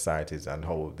other societies and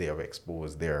how they have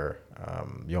exposed their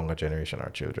younger generation or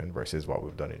children versus what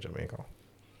we've done in Jamaica.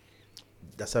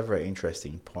 That's a very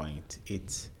interesting point.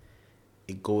 It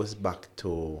goes back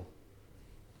to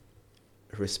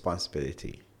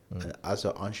responsibility. And as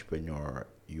an entrepreneur,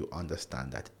 you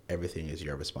understand that everything is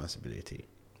your responsibility.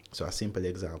 So a simple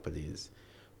example is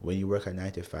when you work a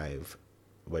 9-to-5,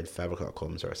 when 5 o'clock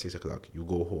comes or 6 o'clock, you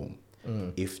go home.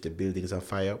 If the building's on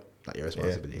fire, not your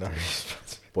responsibility. Not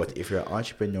responsibility. But if you're an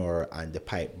entrepreneur and the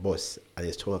pipe busts and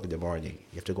it's 2 o'clock in the morning,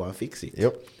 you have to go and fix it.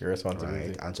 Yep, your responsibility.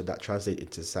 Right? And so that translates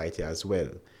into society as well,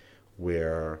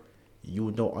 where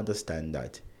you don't understand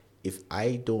that if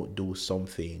I don't do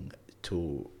something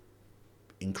to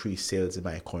increase sales in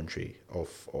my country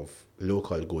of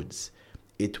local goods,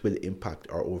 it will impact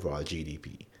our overall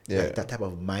GDP. Yeah. That type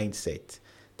of mindset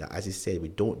that, as you said, we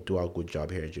don't do a good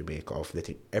job here in Jamaica of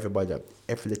letting everybody,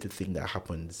 every little thing that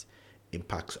happens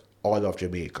impacts all of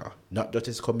Jamaica, not just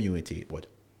its community, but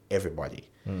everybody.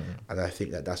 And I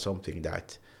think that that's something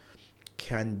that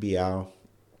can be a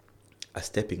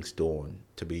stepping stone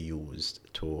to be used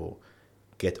to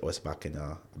get us back in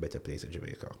a better place in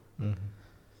Jamaica.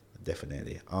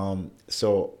 Definitely.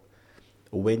 So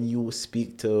when you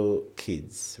speak to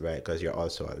kids, right, because you're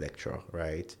also a lecturer,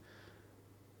 right,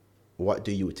 what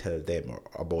do you tell them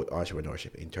about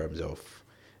entrepreneurship in terms of,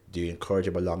 do you encourage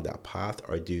them along that path,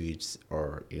 or do you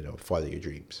follow your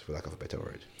dreams, for lack of a better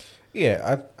word?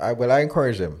 Yeah, I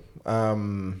encourage them,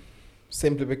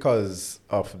 simply because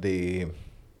of the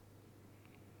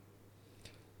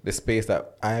space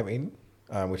that I am in,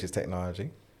 which is technology.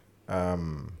 I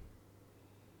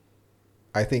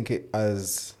think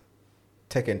as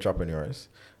tech entrepreneurs,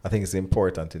 I think it's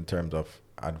important in terms of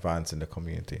advancing the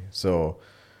community. So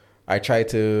I try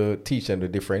to teach them the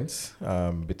difference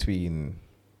between,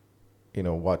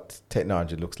 what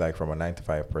technology looks like from a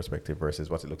 9-to-5 perspective versus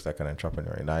what it looks like an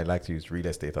entrepreneur. And I like to use real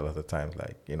estate a lot of times.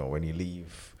 Like, when you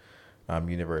leave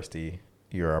university,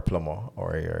 you're a plumber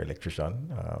or you're an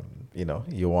electrician.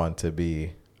 You want to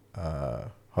be a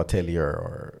hotelier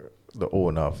or the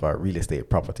owner of a real estate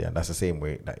property. And that's the same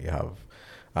way that you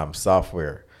have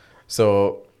software.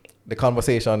 So the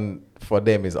conversation for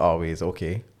them is always,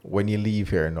 okay, when you leave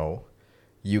here now,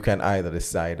 you can either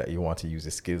decide that you want to use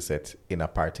a skill set in a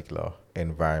particular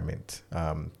environment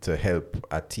to help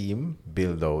a team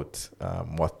build out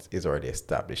what is already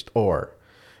established, or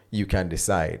you can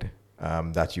decide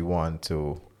that you want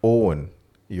to own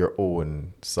your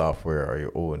own software or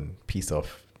your own piece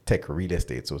of tech real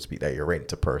estate, so to speak, that you rent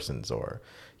to persons or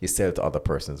you sell to other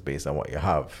persons based on what you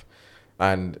have.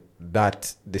 And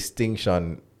that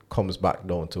distinction comes back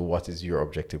down to what is your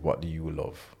objective, what do you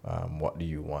love, what do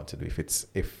you want to do.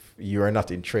 If you are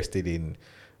not interested in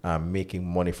making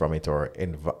money from it or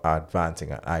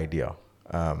advancing an idea,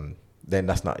 then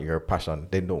that's not your passion,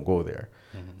 then don't go there.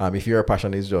 If your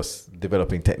passion is just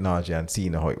developing technology and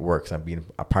seeing how it works and being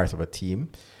a part of a team,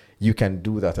 you can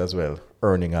do that as well,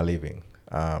 earning a living.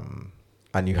 And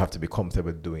you have to be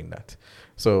comfortable doing that.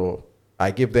 So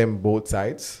I give them both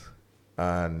sides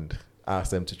and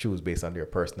ask them to choose based on their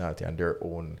personality and their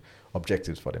own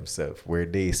objectives for themselves, where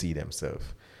they see themselves.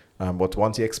 But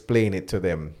once you explain it to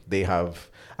them,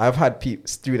 I've had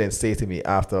students say to me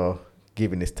after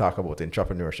giving this talk about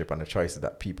entrepreneurship and the choices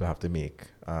that people have to make,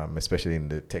 especially in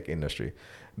the tech industry,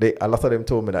 a lot of them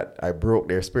told me that I broke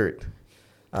their spirit.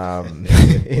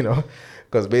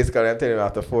 Because basically I'm telling them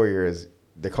after 4 years,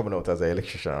 they're coming out as an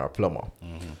electrician or a plumber.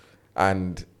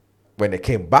 And when they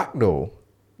came back though,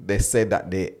 they said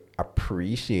that they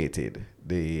appreciated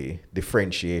the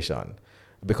differentiation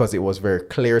because it was very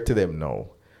clear to them now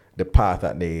the path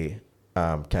that they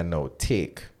can now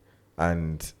take.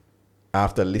 And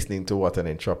after listening to what an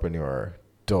entrepreneur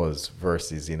does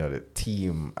versus the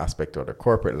team aspect or the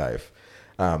corporate life,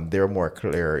 they're more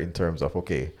clear in terms of,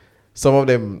 okay, some of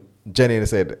them genuinely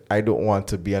said, I don't want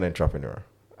to be an entrepreneur.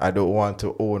 I don't want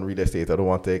to own real estate. I don't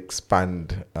want to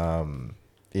expand an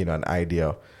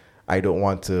idea. I don't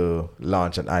want to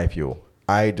launch an IPO.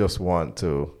 I just want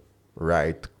to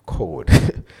write code.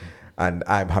 And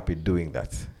I'm happy doing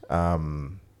that.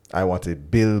 I want to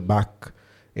build back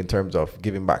in terms of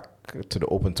giving back to the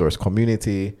open source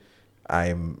community.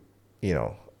 I'm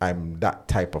that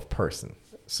type of person.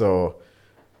 So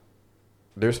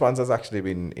the response has actually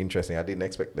been interesting. I didn't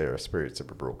expect their spirits to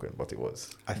be broken, but it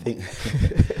was. I think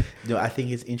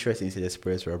it's interesting to see the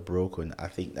spirits were broken. I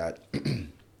think that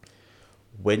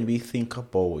when we think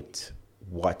about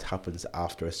what happens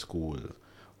after school,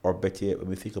 or better yet, when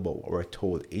we think about what we're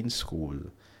told in school,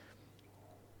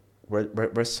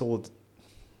 we're sold,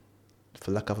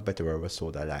 for lack of a better word, we're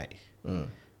sold a lie.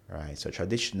 Right? So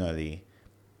traditionally,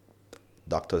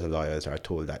 doctors and lawyers are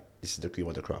told that this is the cream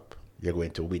of the crop. You're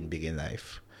going to win big in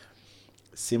life.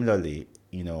 Similarly,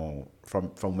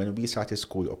 from when we started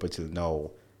school up until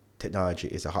now, technology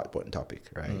is a hot button topic,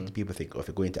 right? People think, if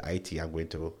you're going to IT, I'm going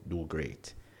to do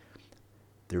great.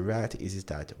 The reality is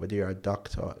that whether you're a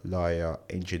doctor, lawyer,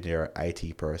 engineer,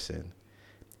 IT person,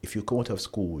 if you come out of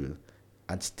school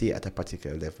and stay at a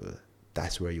particular level,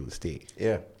 that's where you'll stay.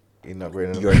 Yeah. You're not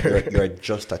going You're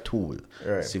just a tool.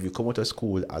 Right. So if you come out of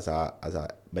school as a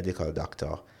medical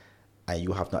doctor and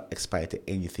you have not aspired to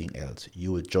anything else,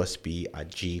 you will just be a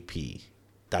GP.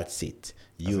 That's it.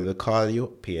 You will call you,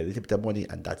 pay a little bit of money,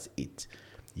 and that's it.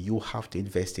 You have to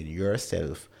invest in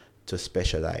yourself to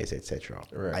specialize, etc.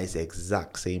 Right. And it's the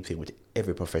exact same thing with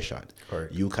every profession.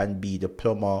 Correct. You can be the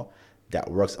plumber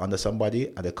that works under somebody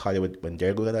and they call you when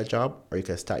they're going on a job, or you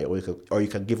can start or you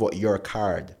can give out your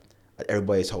card at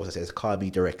everybody's house that says, call me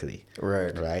directly.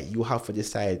 Right. You have to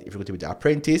decide if you're going to be the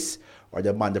apprentice or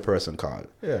the man the person call.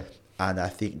 Yeah. And I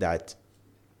think that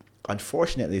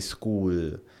unfortunately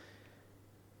school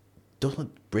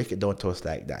doesn't break it down to us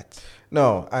like that.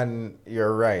 No, and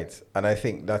you're right. And I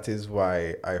think that is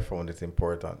why I found it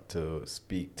important to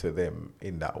speak to them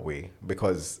in that way.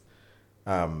 Because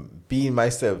being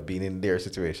in their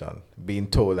situation, being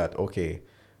told that, okay,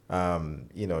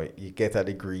 you get a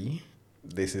degree,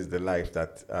 this is the life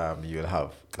that you'll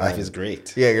have. Life is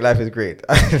great. Yeah, your life is great.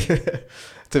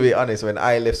 To be honest, when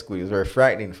I left school, it was very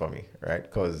frightening for me, right?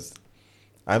 Because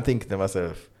I'm thinking to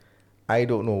myself, I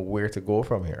don't know where to go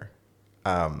from here.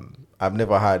 I've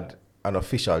never had an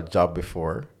official job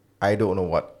before. I don't know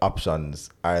what options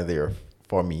are there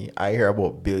for me. I hear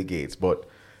about Bill Gates, but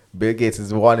Bill Gates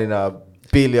is 1 in a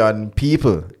billion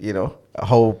people,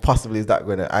 How possible is that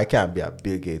I can't be at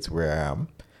Bill Gates where I am.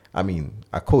 I mean,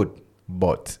 I could,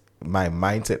 but my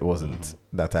mindset wasn't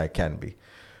that I can be.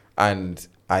 And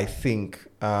I think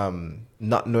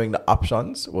not knowing the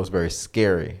options was very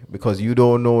scary because you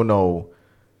don't know now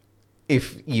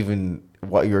if even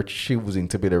what you're choosing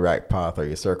to be the right path or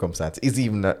your circumstance is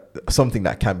even something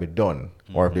that can be done,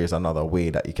 or if there's another way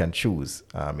that you can choose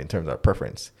in terms of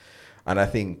preference. And I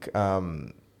think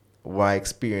my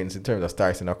experience in terms of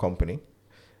starting a company,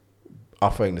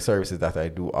 offering the services that I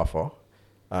do offer,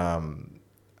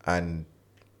 and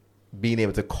being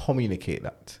able to communicate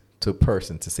that to a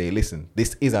person to say, listen,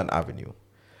 this is an avenue.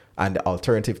 And the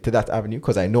alternative to that avenue,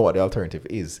 because I know what the alternative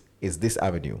is this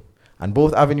avenue. And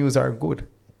both avenues are good.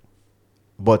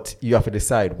 But you have to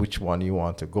decide which one you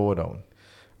want to go down.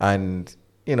 And,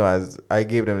 as I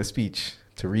gave them a speech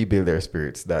to rebuild their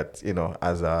spirits, that,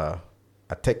 as a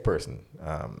tech person,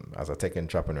 as a tech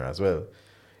entrepreneur as well,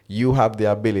 you have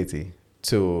the ability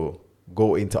to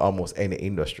go into almost any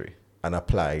industry and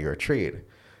apply your trade.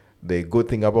 The good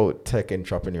thing about tech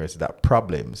entrepreneurs is that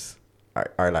problems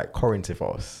are like currency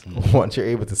for us. Once you're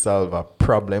able to solve a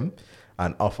problem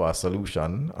and offer a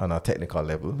solution on a technical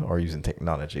level or using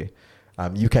technology,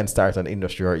 you can start an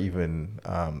industry or even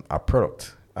a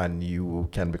product, and you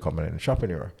can become an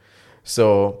entrepreneur.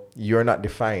 So you're not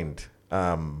defined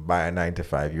by a 9 to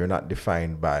 5. You're not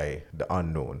defined by the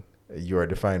unknown. You are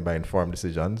defined by informed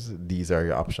decisions. These are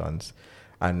your options.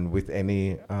 And with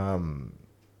any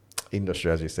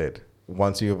industry, as you said,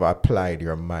 once you've applied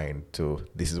your mind to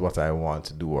this is what I want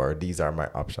to do, or these are my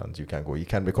options, you can go. You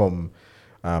can become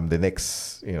the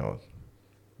next,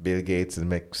 Bill Gates, the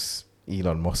next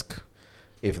Elon Musk,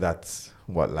 if that's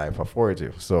what life affords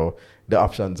you. So the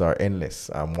options are endless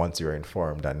once you're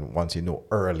informed and once you know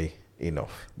early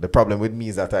enough. The problem with me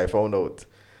is that I found out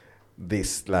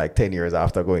this like 10 years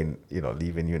after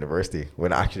leaving university,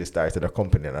 when I actually started a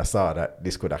company and I saw that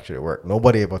this could actually work.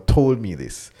 Nobody ever told me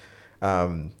this.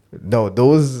 No,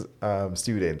 those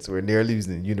students were nearly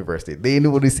leaving university. They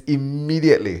know this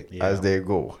immediately as they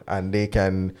go, and they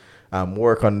can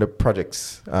work on the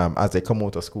projects as they come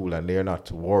out of school, and they're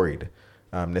not worried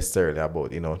necessarily about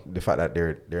the fact that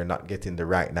they're not getting the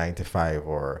right 9 to 5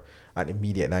 or an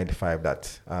immediate 9 to 5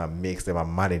 that makes them a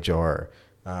manager or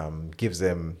gives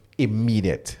them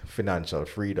immediate financial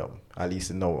freedom. At least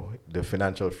the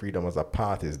financial freedom as a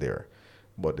path is there,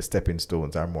 but the stepping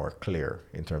stones are more clear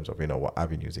in terms of what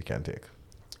avenues you can take.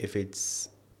 If it's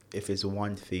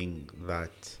one thing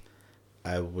that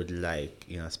I would like,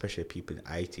 especially people in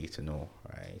IT to know,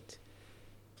 right?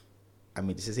 I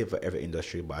mean, this is it for every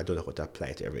industry, but I don't know how to apply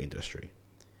it to every industry.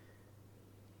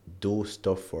 Do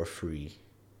stuff for free.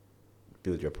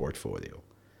 Build your portfolio.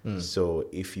 So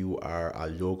if you are a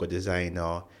logo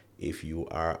designer, if you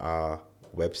are a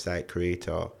website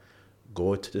creator,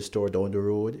 go to the store down the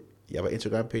road. You have an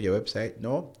Instagram page, your website?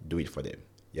 No? Do it for them.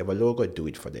 You have a logo? Do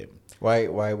it for them. Why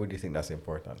would you think that's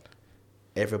important?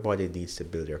 Everybody needs to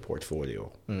build their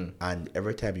portfolio. And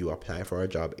every time you apply for a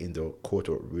job in the quote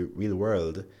real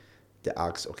world, they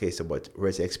ask, okay, so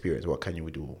where's the experience? What can you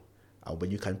do? And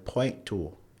when you can point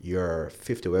to your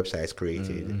 50 websites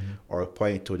created or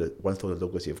point to the 1,000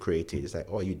 logos you've created, it's like,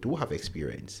 oh, you do have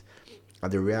experience.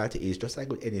 And the reality is, just like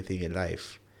with anything in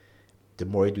life, the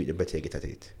more you do it, the better you get at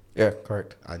it. Yeah,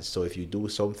 correct. And so if you do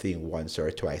something once or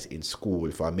twice in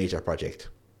school for a major project,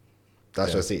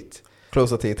 that's just it.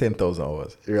 Closer to 10,000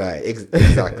 hours. Right,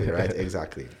 exactly, right,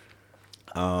 exactly.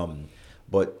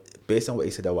 But based on what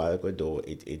you said a while ago, though,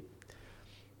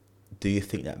 do you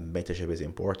think that mentorship is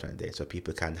important then, so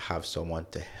people can have someone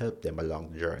to help them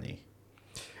along the journey?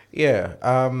 Yeah,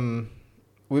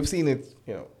 we've seen it,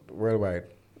 worldwide.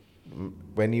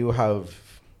 When you have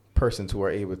persons who are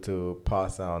able to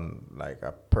pass on like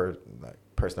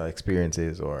personal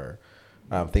experiences or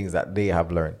things that they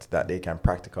have learned that they can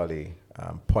practically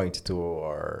point to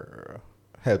or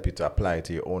help you to apply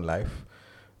to your own life,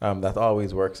 that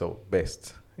always works out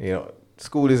best.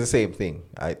 School is the same thing.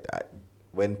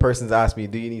 When persons ask me,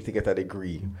 do you need to get a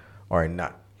degree or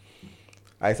not?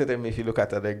 I said to them, if you look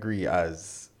at a degree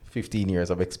as 15 years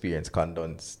of experience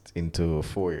condensed into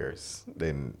 4 years,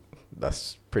 then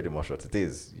that's pretty much what it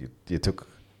is. You took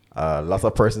lots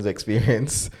of persons'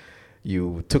 experience,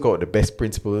 you took out the best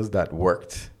principles that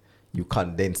worked, you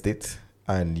condensed it,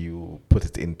 and you put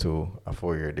it into a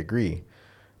 4-year degree.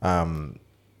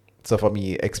 So for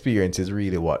me, experience is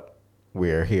really what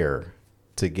we're here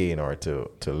to gain or to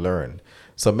learn.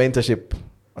 So mentorship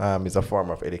is a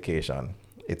form of education.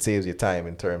 It saves you time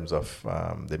in terms of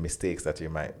the mistakes that you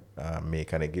might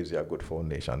make, and it gives you a good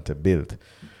foundation to build.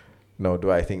 Now,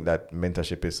 do I think that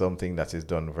mentorship is something that is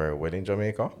done very well in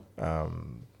Jamaica?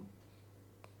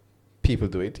 People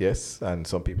do it, yes, and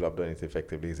some people have done it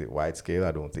effectively. Is it wide scale?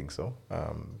 I don't think so.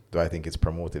 Do I think it's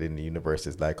promoted in the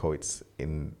universities like how it's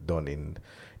done in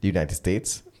the United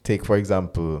States? Take, for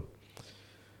example,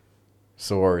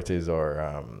 sororities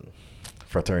or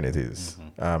fraternities.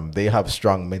 They have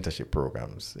strong mentorship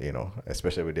programs,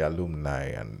 especially with the alumni,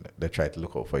 and they try to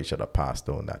look out for each other past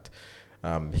on that.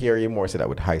 Here you more see that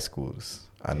with high schools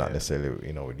and not necessarily,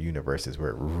 with universities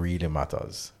where it really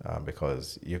matters,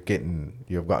 because you've gotten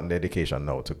the education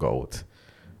now to go out.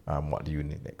 What do you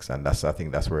need next? And I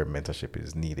think that's where mentorship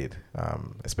is needed,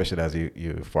 especially as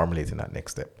you formulating that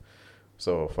next step.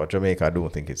 So for Jamaica, I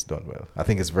don't think it's done well. I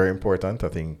think it's very important. I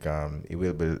think it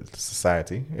will build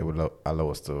society. It will allow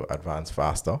us to advance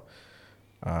faster.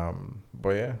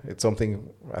 But yeah, it's something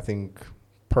I think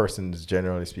persons,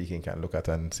 generally speaking, can look at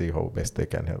and see how best they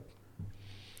can help.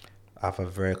 I have a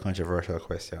very controversial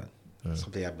question.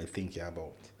 Something I've been thinking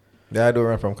about. Yeah, I do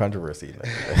run from controversy.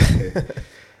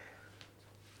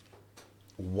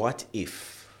 What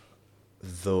if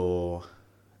the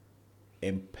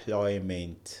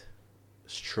employment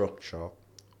structure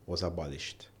was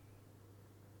abolished,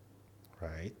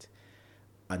 right?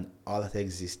 And all that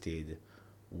existed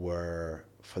were,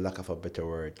 for lack of a better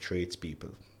word,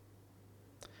 tradespeople.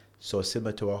 So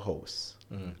similar to a house.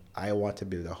 I want to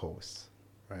build a house,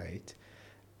 right?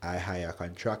 I hire a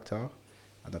contractor,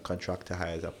 and the contractor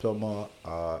hires a plumber,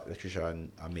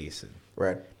 electrician, a mason.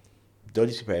 Right.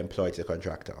 Those people are employed to the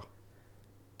contractor.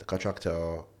 The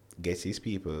contractor gets these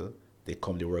people, they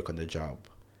come, they work on the job,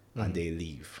 and they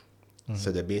leave.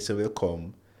 So the mason will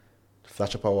come,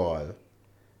 flash up a wall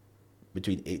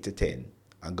between 8 to 10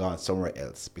 and go on somewhere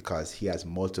else because he has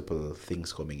multiple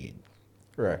things coming in.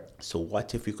 Right. So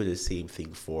what if we could do the same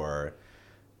thing for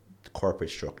the corporate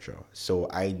structure? So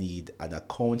I need an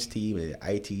accounts team, an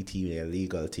IT team, and a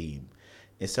legal team.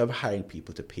 Instead of hiring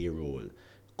people to payroll,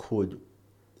 could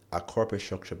a corporate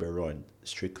structure be run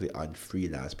strictly on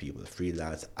freelance people,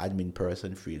 freelance admin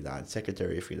person, freelance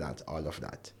secretary, freelance, all of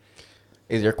that?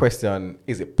 Is your question,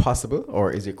 is it possible,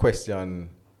 or is your question,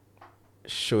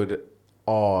 should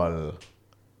all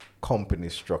company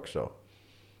structure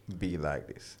be like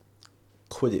this?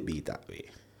 Could it be that way?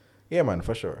 Yeah, man,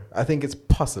 for sure. I think it's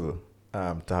possible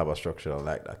to have a structure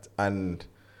like that. And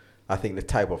I think the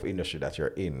type of industry that you're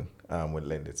in would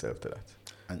lend itself to that.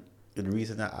 And the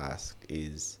reason I ask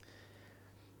is,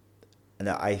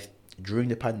 during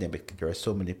the pandemic, there are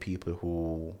so many people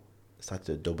who started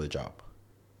a double job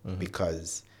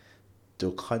because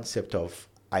the concept of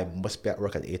I must be at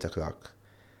work at 8 o'clock,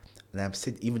 and I'm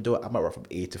sitting, even though I'm at work from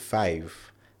 8 to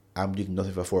 5, I'm doing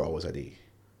nothing for 4 hours a day.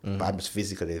 But I'm just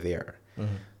physically there.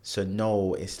 So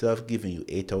now, instead of giving you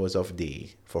 8 hours of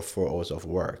day for 4 hours of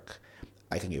work,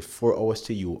 I can give 4 hours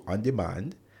to you on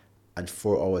demand and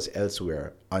 4 hours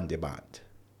elsewhere on demand.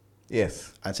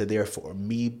 Yes. And so therefore,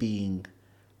 me being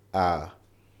a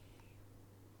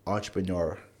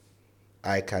entrepreneur,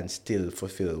 I can still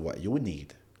fulfill what you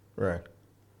need. Right.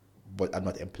 But I'm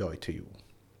not employed to you.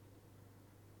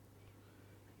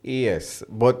 Yes.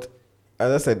 But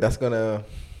as I said, that's going to...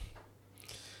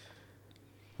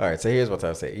 All right, so here's what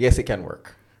I'll say. Yes, it can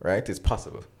work, right? It's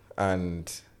possible.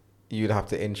 And you'd have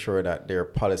to ensure that there are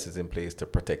policies in place to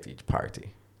protect each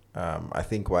party. I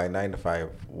think why 9 to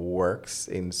 5 works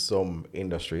in some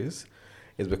industries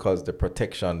is because the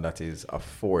protection that is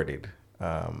afforded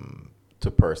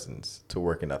to persons to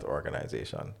work in that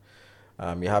organization.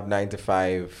 You have 9 to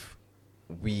 5,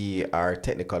 we are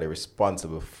technically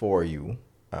responsible for you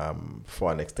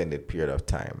for an extended period of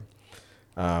time.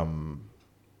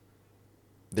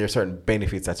 There are certain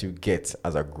benefits that you get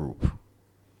as a group,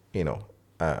 in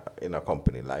a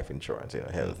company, life insurance,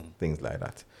 health, things like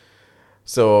that.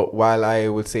 So while I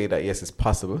would say that yes, it's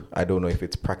possible, I don't know if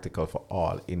it's practical for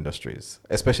all industries,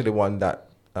 especially ones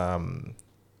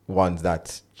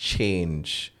that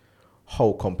change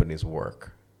how companies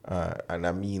work. And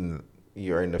I mean,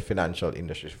 you're in the financial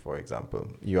industry, for example,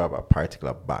 you have a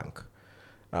particular bank.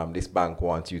 This bank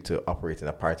wants you to operate in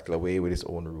a particular way with its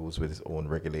own rules, with its own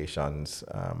regulations,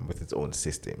 with its own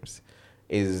systems.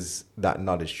 Is that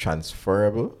knowledge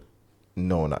transferable?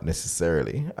 No, not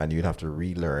necessarily. And you'd have to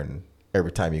relearn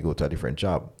every time you go to a different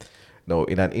job. Now,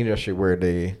 in an industry where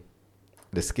the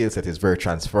skill set is very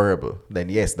transferable, then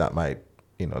yes, that might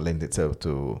lend itself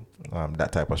to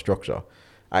that type of structure.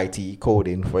 IT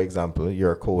coding, for example,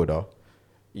 you're a coder.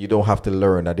 You don't have to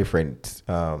learn a different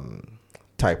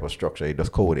type of structure. You're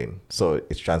just coding, so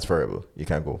it's transferable. You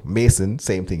can go. Mason,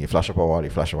 same thing. You flash up a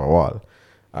wall.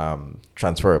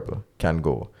 Transferable, can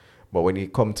go. But when you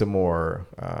come to more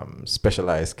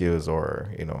specialized skills or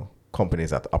companies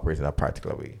that operate in a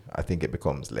particular way, I think it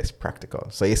becomes less practical.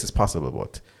 So yes, it's possible,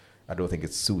 but I don't think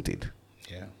it's suited.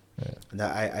 Yeah. Now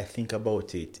I think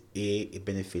about it. It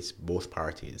benefits both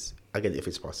parties. Again, if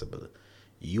it's possible,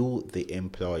 you, the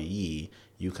employee,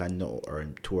 you can now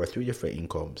earn 2 or 3 different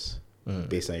incomes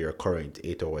based on your current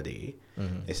 8-hour day,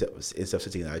 instead of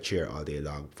sitting in a chair all day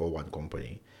long for one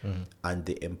company. And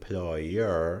the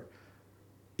employer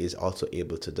is also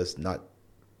able to just not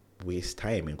waste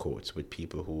time, in quotes, with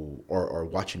people who, or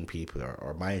watching people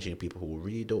or managing people who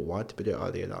really don't want to be there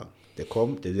all day long. They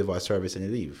come, they deliver a service, and they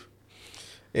leave.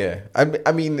 Yeah,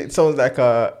 I mean, it sounds like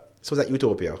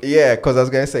utopia. Yeah, because I was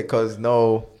going to say, because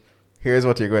now, here's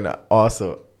what you're going to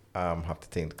also have to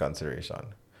take into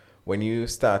consideration. When you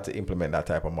start to implement that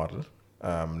type of model,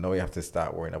 now you have to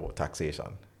start worrying about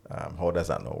taxation. How does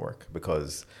that now work?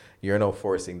 Because you're now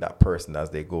forcing that person as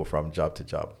they go from job to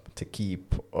job to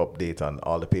keep update on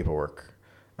all the paperwork,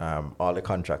 all the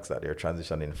contracts that they're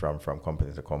transitioning from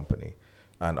company to company,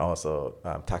 and also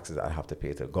taxes that I have to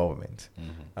pay to the government.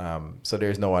 So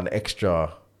there's no an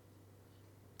extra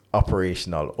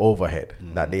operational overhead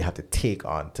that they have to take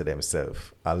on to themselves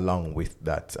along with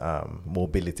that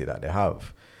mobility that they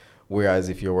have. Whereas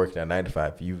if you're working at 9 to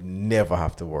 5, you never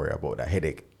have to worry about that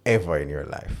headache ever in your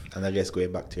life. And I guess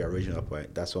going back to your original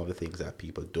point, that's one of the things that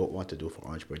people don't want to do for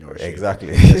entrepreneurship.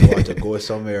 Exactly. They just want to go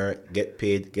somewhere, get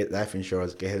paid, get life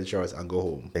insurance, get health insurance, and go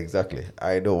home. Exactly.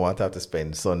 I don't want to have to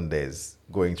spend Sundays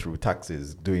going through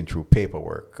taxes, doing through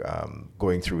paperwork,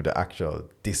 going through the actual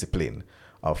discipline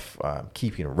of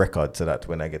keeping records so that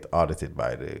when I get audited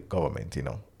by the government,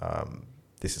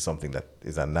 this is something that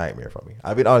is a nightmare for me.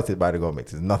 I've been audited by the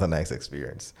government. It's not a nice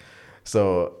experience.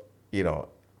 So,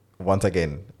 once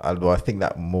again, although I think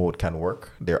that mode can work,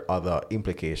 there are other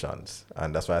implications.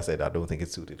 And that's why I said I don't think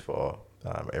it's suited for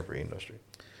every industry.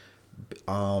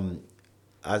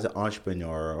 As an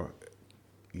entrepreneur,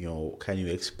 can you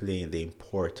explain the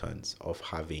importance of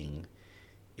having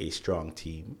a strong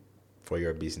team for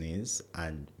your business,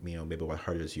 and maybe what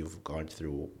hurdles you've gone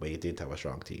through when you didn't have a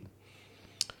strong team?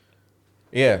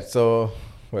 Yeah, so,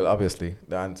 well, obviously,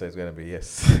 the answer is going to be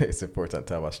yes. It's important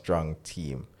to have a strong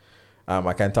team.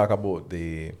 I can talk about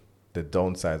the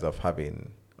downsides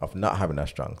of not having a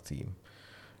strong team.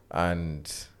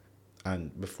 And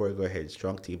before you go ahead,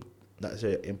 strong team, not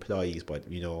necessarily employees, but,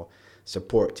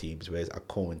 support teams, whether it's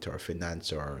account or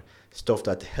finance or stuff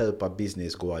that help a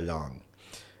business go along.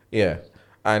 Yeah,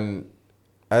 and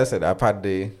as I said, I've had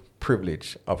the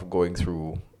privilege of going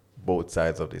through both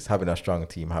sides of this, having a strong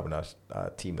team, having a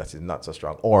team that is not so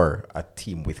strong, or a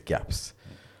team with gaps,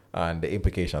 and the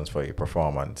implications for your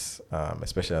performance,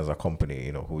 especially as a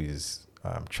company, who is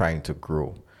trying to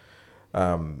grow.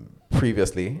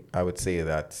 Previously, I would say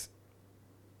that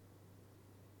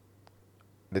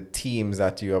the teams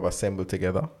that you have assembled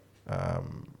together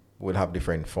will have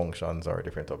different functions or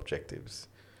different objectives.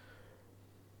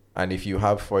 And if you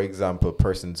have, for example,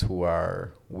 persons who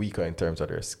are weaker in terms of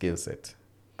their skill set,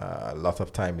 a lot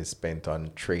of time is spent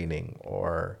on training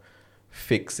or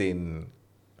fixing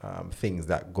things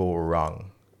that go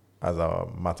wrong as a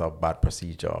matter of bad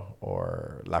procedure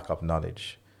or lack of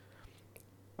knowledge.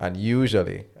 And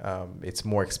usually it's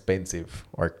more expensive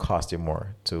or cost you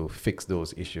more to fix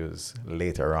those issues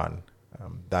later on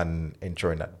than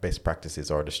ensuring that best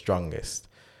practices are the strongest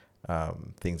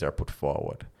things are put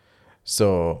forward.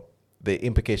 So the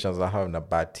implications of having a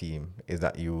bad team is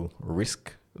that you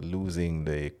risk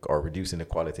losing or reducing the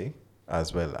quality,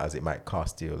 as well as it might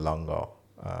cost you longer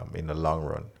in the long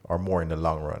run, or more in the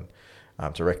long run,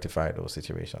 to rectify those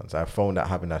situations. I've found that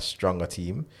having a stronger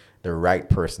team, the right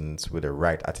persons with the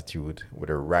right attitude, with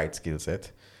the right skill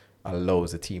set,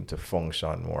 allows the team to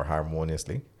function more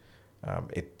harmoniously.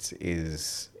 It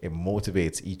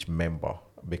motivates each member,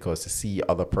 because to see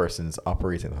other persons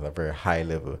operating at a very high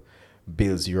level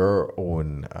builds your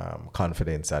own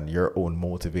confidence and your own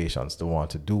motivations to want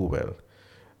to do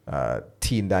well.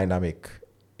 Team dynamic,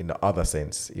 in the other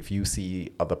sense, if you see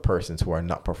other persons who are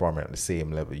not performing at the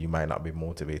same level, you might not be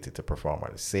motivated to perform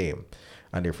at the same,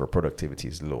 and therefore productivity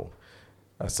is low.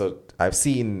 So I've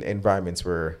seen environments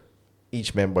where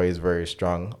each member is very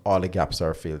strong, all the gaps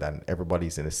are filled, and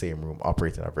everybody's in the same room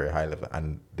operating at a very high level,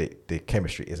 and the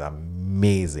chemistry is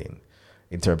amazing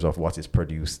in terms of what is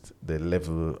produced, the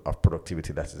level of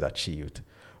productivity that is achieved,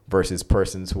 versus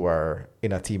persons who are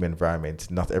in a team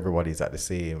environment, not everybody's at the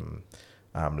same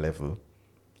level.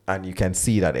 And you can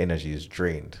see that energy is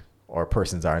drained, or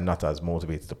persons are not as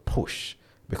motivated to push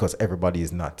because everybody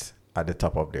is not at the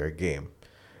top of their game.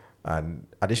 And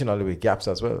additionally, with gaps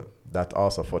as well, that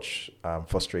also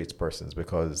frustrates persons,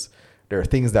 because there are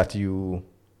things that you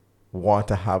want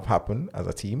to have happen as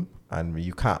a team, and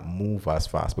you can't move as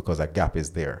fast because that gap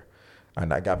is there.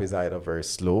 And that gap is either very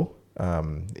slow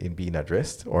in being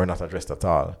addressed, or not addressed at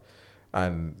all.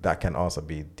 And that can also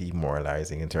be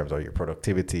demoralizing in terms of your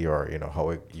productivity, or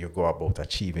how you go about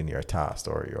achieving your tasks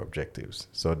or your objectives.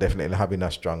 So definitely having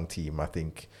a strong team, I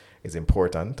think, is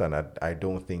important, and I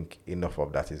don't think enough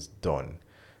of that is done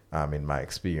in my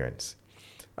experience.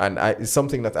 And it's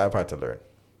something that I've had to learn.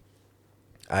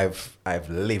 I've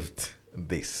lived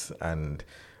this, and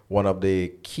one of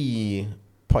the key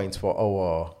points for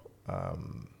our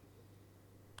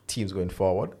teams going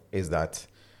forward is that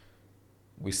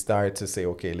we start to say,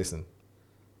 okay, listen,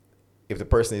 if the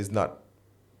person is not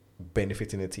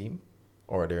benefiting the team,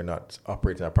 or they're not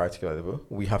operating at a particular level,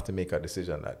 we have to make a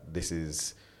decision that this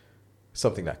is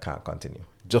something that can't continue,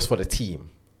 just for the team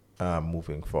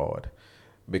moving forward,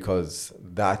 because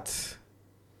that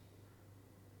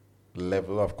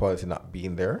level of quality not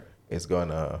being there is going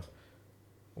to,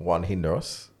 one, hinder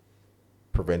us,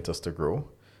 prevent us to grow,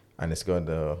 and it's going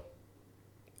to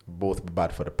both be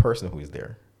bad for the person who is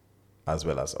there as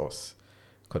well as us,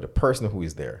 because the person who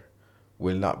is there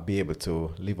will not be able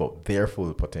to live up their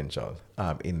full potential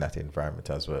in that environment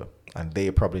as well, and they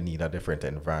probably need a different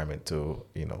environment to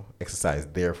exercise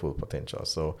their full potential.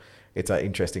 So it's an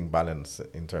interesting balance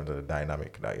in terms of the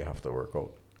dynamic that you have to work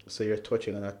out. So you're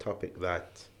touching on a topic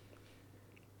that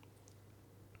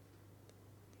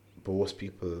most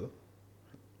people,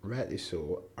 rightly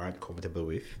so, aren't comfortable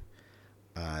with,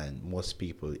 and most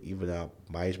people, even a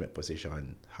management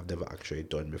position, have never actually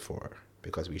done before,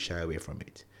 because we shy away from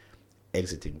it.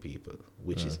 Exiting people,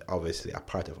 which is obviously a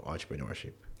part of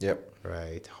entrepreneurship. Yep.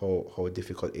 Right. How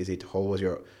difficult is it?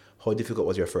 How difficult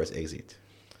was your first exit?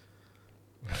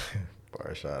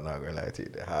 Barsha, I'm not gonna lie to you,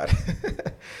 they're hard.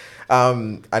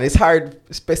 And it's hard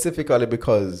specifically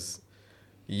because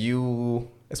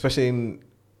you, especially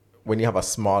when you have a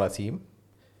smaller team,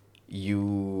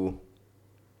 you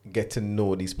get to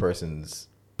know these persons'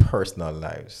 personal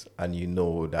lives, and you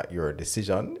know that your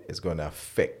decision is going to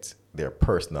affect their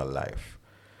personal life.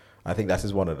 I think that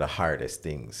is one of the hardest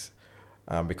things,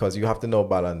 because you have to know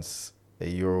balance.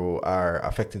 You are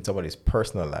affecting somebody's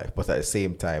personal life, but at the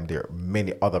same time, there are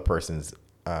many other persons'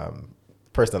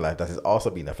 personal life that is also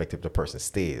being affected if the person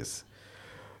stays.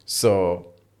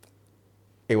 So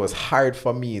it was hard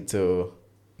for me to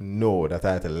know that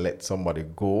I had to let somebody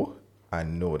go,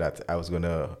 and know that I was going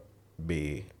to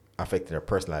be affecting their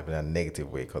personal life in a negative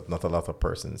way, because not a lot of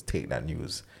persons take that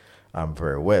news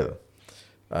very well.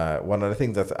 One of the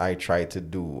things that I try to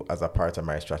do as a part of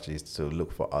my strategy is to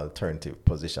look for alternative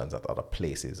positions at other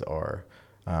places, or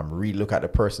re-look at the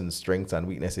person's strengths and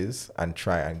weaknesses and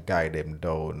try and guide them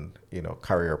down,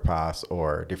 career paths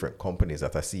or different companies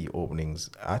that I see openings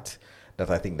at, that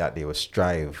I think that they will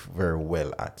strive very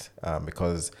well at.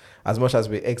 Because as much as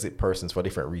we exit persons for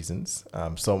different reasons,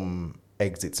 some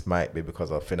exits might be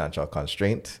because of financial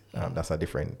constraint. That's a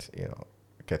different,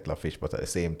 kettle of fish, but at the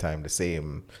same time, the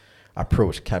same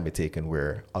approach can be taken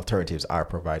where alternatives are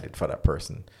provided for that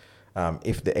person.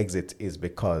 If the exit is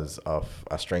because of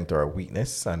a strength or a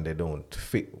weakness and they don't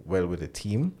fit well with the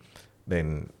team,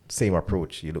 then same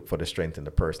approach, you look for the strength in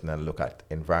the person and look at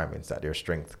environments that their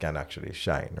strength can actually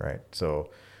shine, right?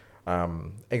 So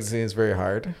Exiting is very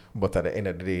hard, but at the end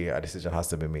of the day, a decision has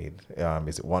to be made.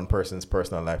 Is it one person's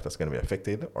personal life that's going to be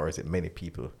affected, or is it many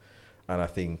people? And I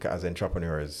think as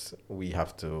entrepreneurs, we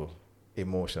have to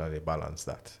emotionally balance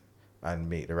that and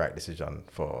make the right decision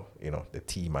for, the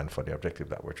team and for the objective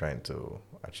that we're trying to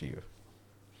achieve.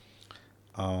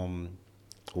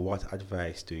 What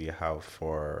advice do you have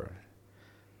for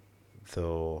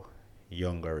the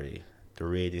younger, the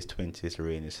Ray in his 20s, the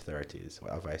Ray in his 30s?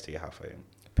 What advice do you have for him?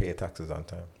 Pay your taxes on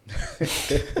time.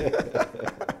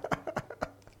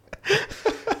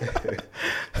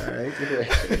 All right.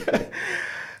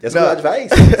 That's good advice.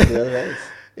 That's good advice.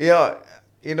 Yeah,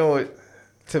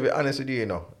 to be honest with you,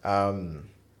 and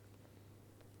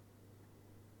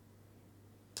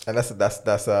that's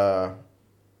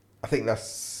I think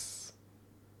that's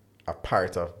a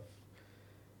part of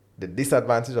the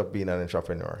disadvantage of being an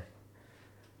entrepreneur.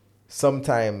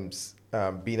 Sometimes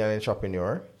being an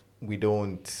entrepreneur, we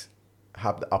don't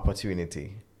have the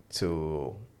opportunity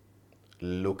to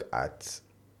look at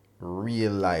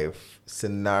real life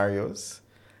scenarios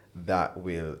that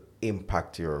will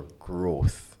impact your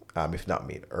growth if not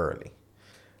made early.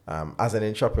 As an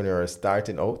entrepreneur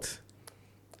starting out,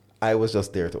 I was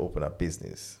just there to open a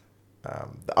business.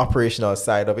 The operational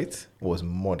side of it was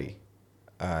muddy.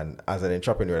 And as an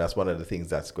entrepreneur, that's one of the things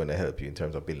that's going to help you in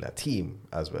terms of building a team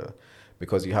as well.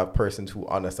 Because you have persons who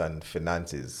understand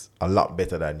finances a lot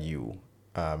better than you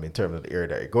in terms of the area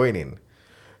that you're going in.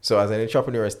 So as an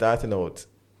entrepreneur starting out,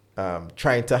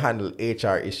 trying to handle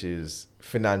HR issues,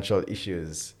 financial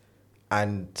issues,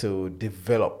 and to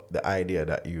develop the idea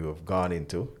that you have gone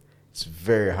into, it's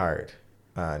very hard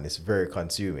and it's very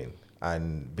consuming.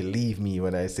 And believe me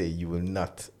when I say you will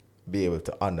not be able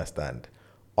to understand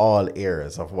all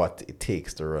areas of what it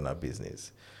takes to run a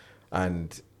business.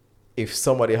 And if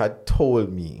somebody had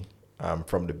told me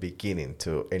from the beginning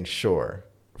to ensure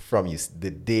from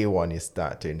the day one you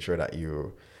start to ensure that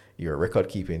your record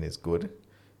keeping is good,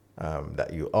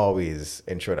 that you always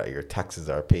ensure that your taxes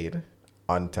are paid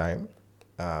on time,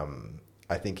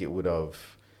 I think it would have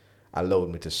allowed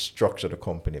me to structure the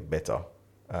company better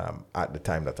at the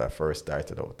time that I first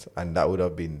started out. And that would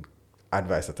have been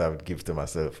advice that I would give to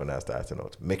myself when I started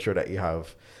out. Make sure that you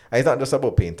have, and it's not just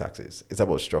about paying taxes, it's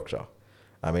about structure.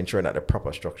 Ensuring that the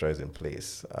proper structure is in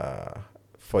place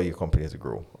for your company to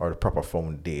grow, or the proper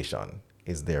foundation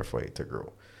is there for it to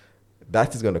grow.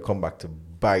 That is going to come back to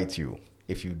bite you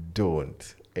if you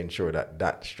don't ensure that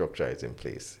that structure is in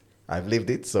place. I've lived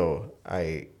it, so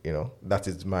that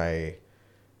is my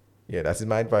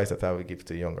advice that I would give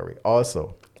to younger.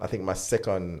 Also, I think my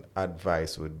second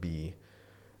advice would be,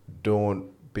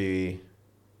 don't be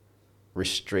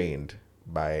restrained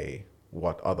by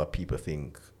what other people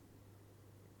think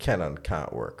can and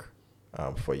can't work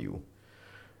for you.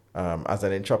 As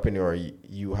an entrepreneur,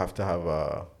 you have to have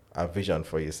a vision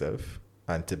for yourself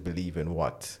and to believe in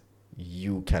what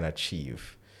you can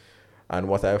achieve. And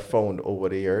what I've found over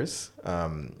the years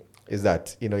is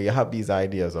that, you have these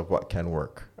ideas of what can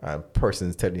work.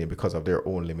 Persons telling you because of their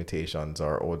own limitations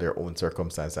or their own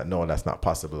circumstance that, no, that's not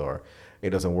possible, or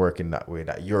it doesn't work in that way,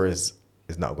 that yours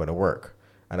is not going to work.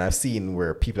 And I've seen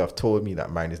where people have told me that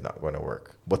mine is not going to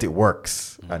work, but it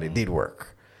works, and it did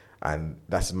work. And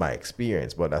that's my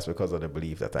experience, but that's because of the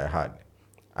belief that I had.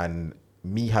 And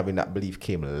me having that belief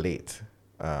came late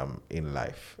in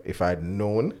life. If I'd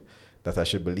known that I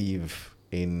should believe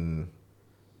in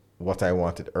what I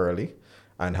wanted early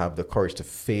and have the courage to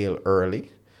fail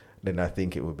early, then I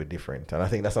think it would be different. And I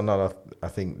think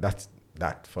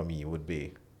that for me would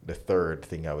be the third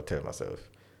thing I would tell myself.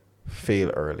 Fail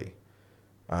early.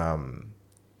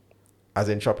 As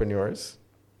entrepreneurs,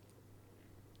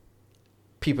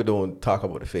 people don't talk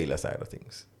about the failure side of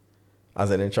things. As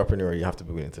an entrepreneur, you have to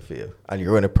be willing to fail. And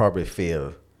you're going to probably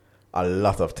fail a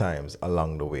lot of times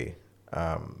along the way.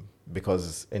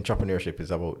 Because entrepreneurship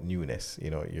is about newness.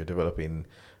 You're developing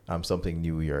something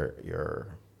new.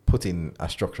 You're putting a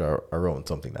structure around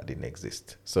something that didn't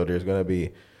exist. So there's going to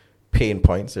be pain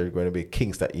points. There's going to be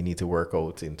kinks that you need to work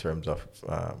out in terms of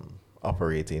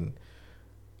operating.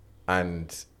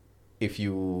 And if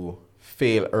you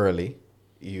fail early,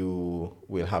 you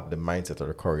will have the mindset or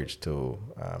the courage to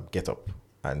get up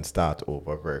and start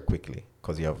over very quickly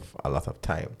because you have a lot of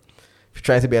time. If you're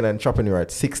trying to be an entrepreneur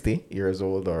at 60 years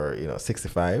old or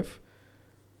 65,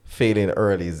 failing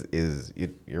early is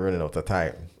you're running out of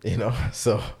time.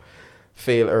 So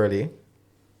fail early,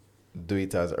 do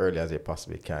it as early as you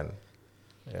possibly can.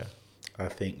 Yeah, I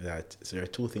think that there are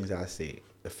two things I say.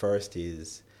 The first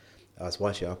is, I was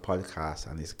watching a podcast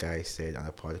and this guy said on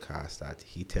a podcast that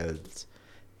he tells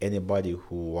anybody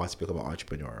who wants to become an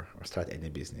entrepreneur or start any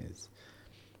business,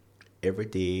 every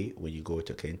day when you go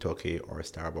to Kentucky or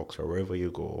Starbucks or wherever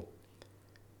you go,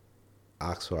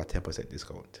 ask for a 10%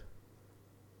 discount.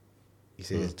 He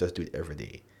says, just do it every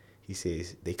day. He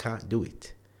says they can't do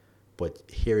it, but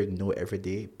hearing no every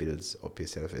day builds up your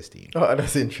self-esteem. Oh,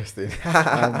 that's interesting.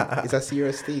 And it's a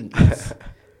serious thing. It's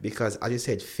because, as you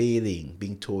said, failing,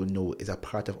 being told no is a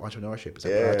part of entrepreneurship. It's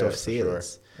a part of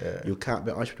sales. Sure. Yeah. You can't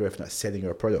be an entrepreneur if not selling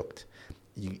your product.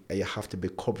 You have to be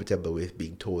comfortable with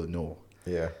being told no.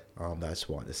 Yeah. That's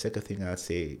one. The second thing I'd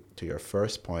say to your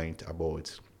first point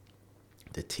about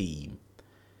the team,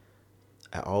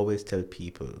 I always tell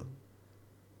people,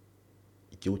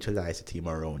 utilize the team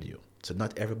around you. So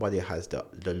not everybody has the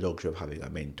luxury of having a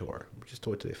mentor, which is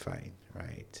totally fine,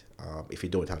 right? If you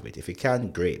don't have it. If you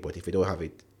can, great. But if you don't have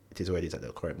it, it is what it is at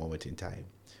the current moment in time.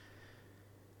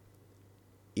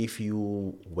 If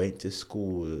you went to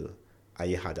school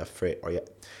and you had a friend,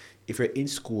 if you're in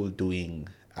school doing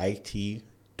IT,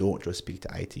 don't just speak to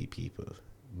IT people.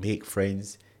 Make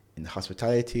friends in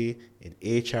hospitality, in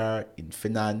HR, in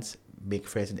finance. Make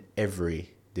friends in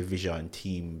every division,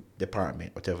 team,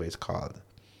 department, whatever it's called.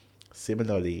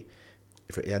 Similarly,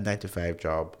 if you're in a 9-to-5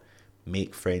 job,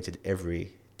 make friends in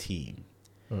every team.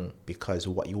 Because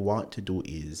what you want to do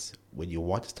is, when you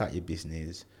want to start your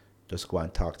business, just go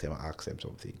and talk to them and ask them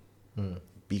something.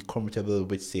 Be comfortable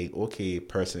with saying, okay,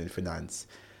 person in finance,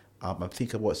 I'm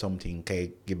thinking about something, can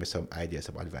you give me some ideas,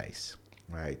 some advice?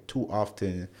 Right? Too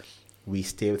often, we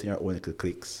stay within our own little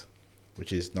cliques,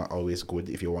 which is not always good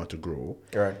if you want to grow.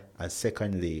 Right. And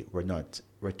secondly,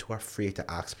 we're too afraid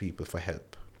to ask people for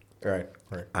help. Right.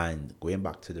 And going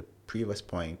back to the previous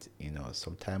point,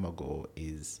 some time ago,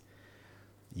 is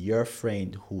your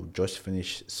friend who just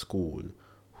finished school,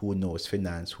 who knows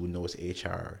finance, who knows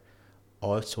HR,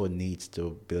 also needs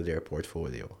to build their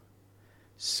portfolio.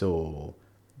 So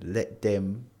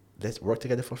let's work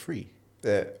together for free.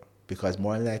 Yeah. Because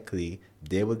more than likely,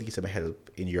 they will need some help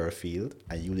in your field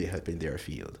and you need help in their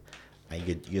field.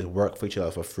 And you work for each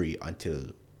other for free until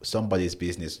somebody's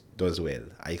business does well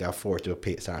and you can afford to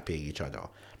start paying each other.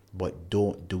 But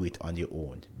don't do it on your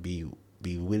own. Be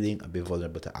willing and be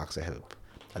vulnerable to ask for help.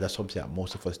 And that's something that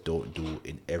most of us don't do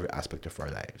in every aspect of our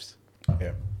lives.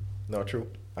 Yeah. No, true.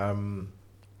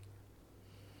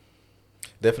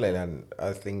 Definitely. And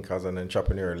I think as an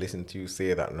entrepreneur, listening to you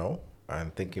say that now,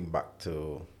 and thinking back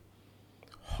to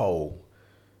how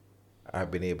I've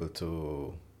been able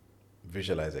to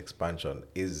visualize expansion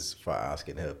is for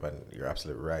asking help. And you're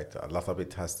absolutely right. A lot of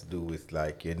it has to do with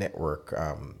like your network,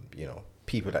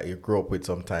 people that you grow up with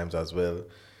sometimes as well.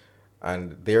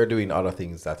 And they're doing other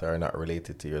things that are not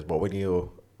related to yours. But when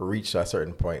you reach a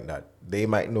certain point that they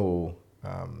might know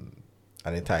an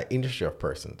entire industry of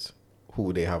persons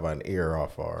who they have an ear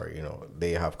of or,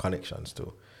 they have connections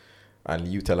to. And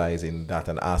utilizing that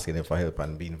and asking them for help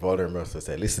and being vulnerable to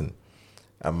say, listen,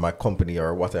 my company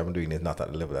or what I'm doing is not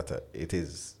at the level that it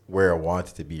is where I want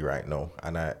it to be right now.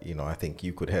 And I think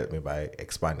you could help me by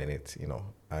expanding it,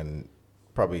 and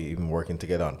probably even working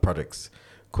together on projects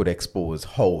could expose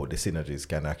how the synergies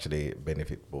can actually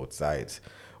benefit both sides.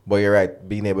 But you're right,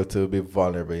 being able to be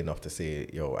vulnerable enough to say,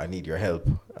 I need your help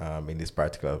in this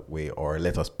particular way, or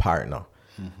let us partner,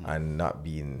 and not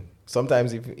being,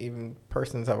 sometimes even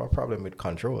persons have a problem with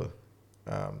control,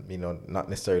 not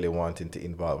necessarily wanting to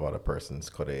involve other persons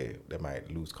because they might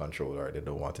lose control or they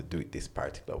don't want to do it this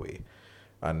particular way.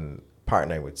 And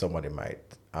partnering with somebody might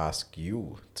ask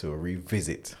you to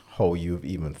revisit how you've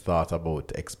even thought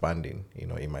about expanding. You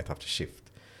might have to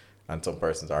shift. And some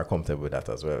persons are comfortable with that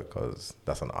as well because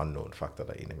that's an unknown factor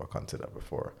that you never considered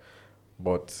before.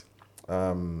 But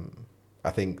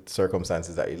I think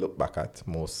circumstances that you look back at,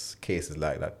 most cases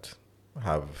like that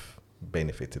have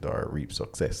benefited or reaped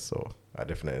success. So I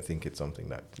definitely think it's something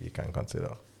that you can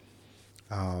consider.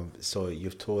 So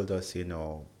you've told us,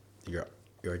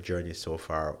 your journey so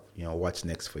far. What's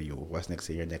next for you? What's next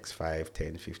in your next 5,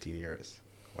 10, 15 years?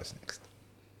 What's next?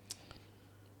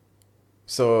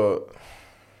 So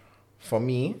for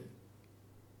me,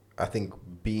 I think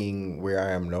being where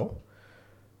I am now,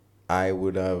 I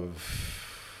would have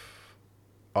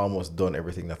almost done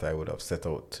everything that I would have set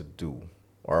out to do,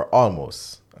 or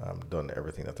almost done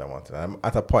everything that I wanted. I'm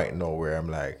at a point now where I'm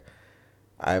like,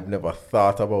 I've never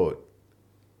thought about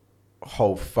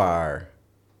how far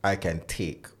I can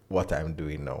take what I'm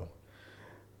doing now.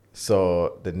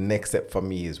 So the next step for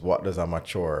me is, what does a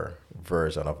mature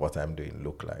version of what I'm doing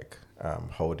look like?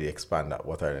 How do you expand that?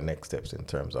 What are the next steps in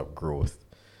terms of growth?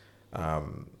 I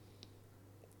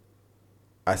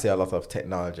see a lot of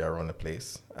technology around the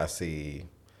place. I see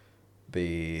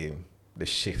the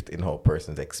shift in how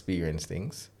persons experience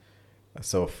things.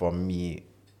 So for me,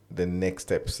 the next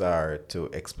steps are to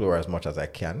explore as much as I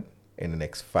can in the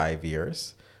next 5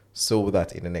 years, so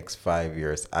that in the next 5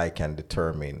 years I can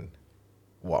determine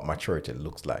what maturity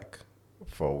looks like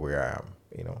for where I am.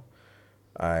 You know,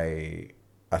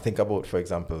 I think about, for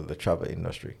example, the travel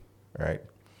industry, right?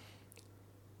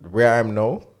 Where I am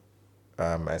now,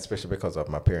 especially because of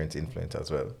my parents' influence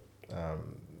as well.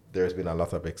 There's been a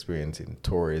lot of experience in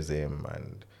tourism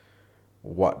and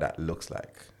what that looks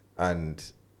like. And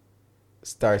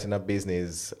starting a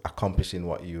business, accomplishing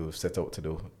what you've set out to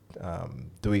do,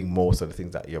 doing most of the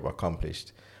things that you've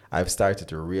accomplished, I've started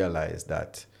to realize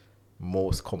that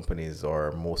most companies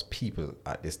or most people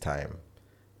at this time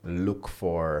look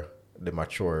for the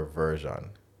mature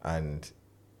version. And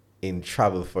in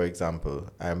travel, for example,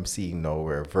 I'm seeing now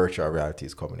where virtual reality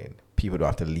is coming in. People don't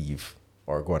have to leave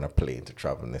or go on a plane to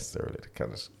travel necessarily. They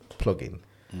can just plug in.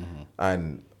 Mm-hmm.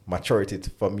 And maturity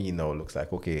for me now looks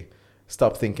like, okay,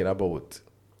 stop thinking about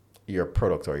your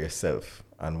product or yourself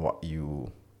and what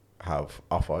you have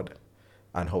offered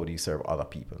and how do you serve other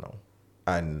people now.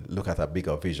 And look at a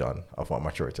bigger vision of what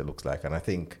maturity looks like. And I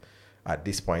think at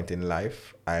this point in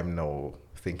life, I'm now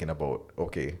thinking about,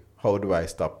 okay, how do I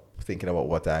stop thinking about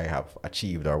what I have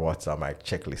achieved or what's on my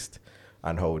checklist,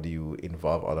 and how do you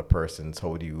involve other persons?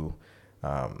 How do you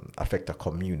affect a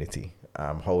community?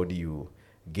 How do you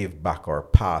give back or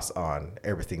pass on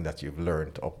everything that you've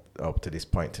learned up to this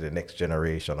point to the next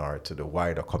generation or to the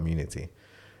wider community?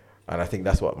 And I think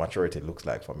that's what maturity looks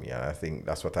like for me. And I think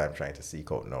that's what I'm trying to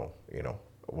seek out now. You know,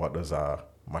 what does a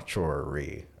mature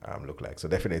Ray look like? So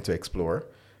definitely to explore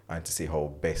and to see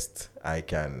how best I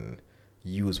can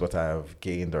use what I've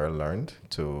gained or learned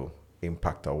to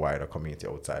impact a wider community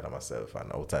outside of myself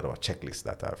and outside of a checklist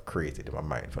that I've created in my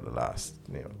mind for the last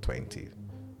 20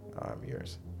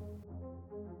 years.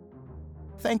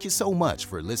 Thank you so much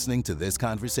for listening to this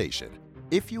conversation.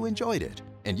 If you enjoyed it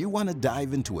and you want to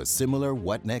dive into a similar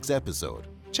What Next episode,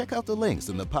 check out the links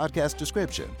in the podcast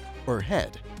description or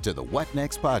head to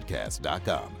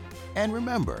thewhatnextpodcast.com. And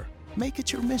remember, make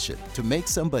it your mission to make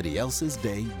somebody else's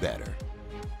day better.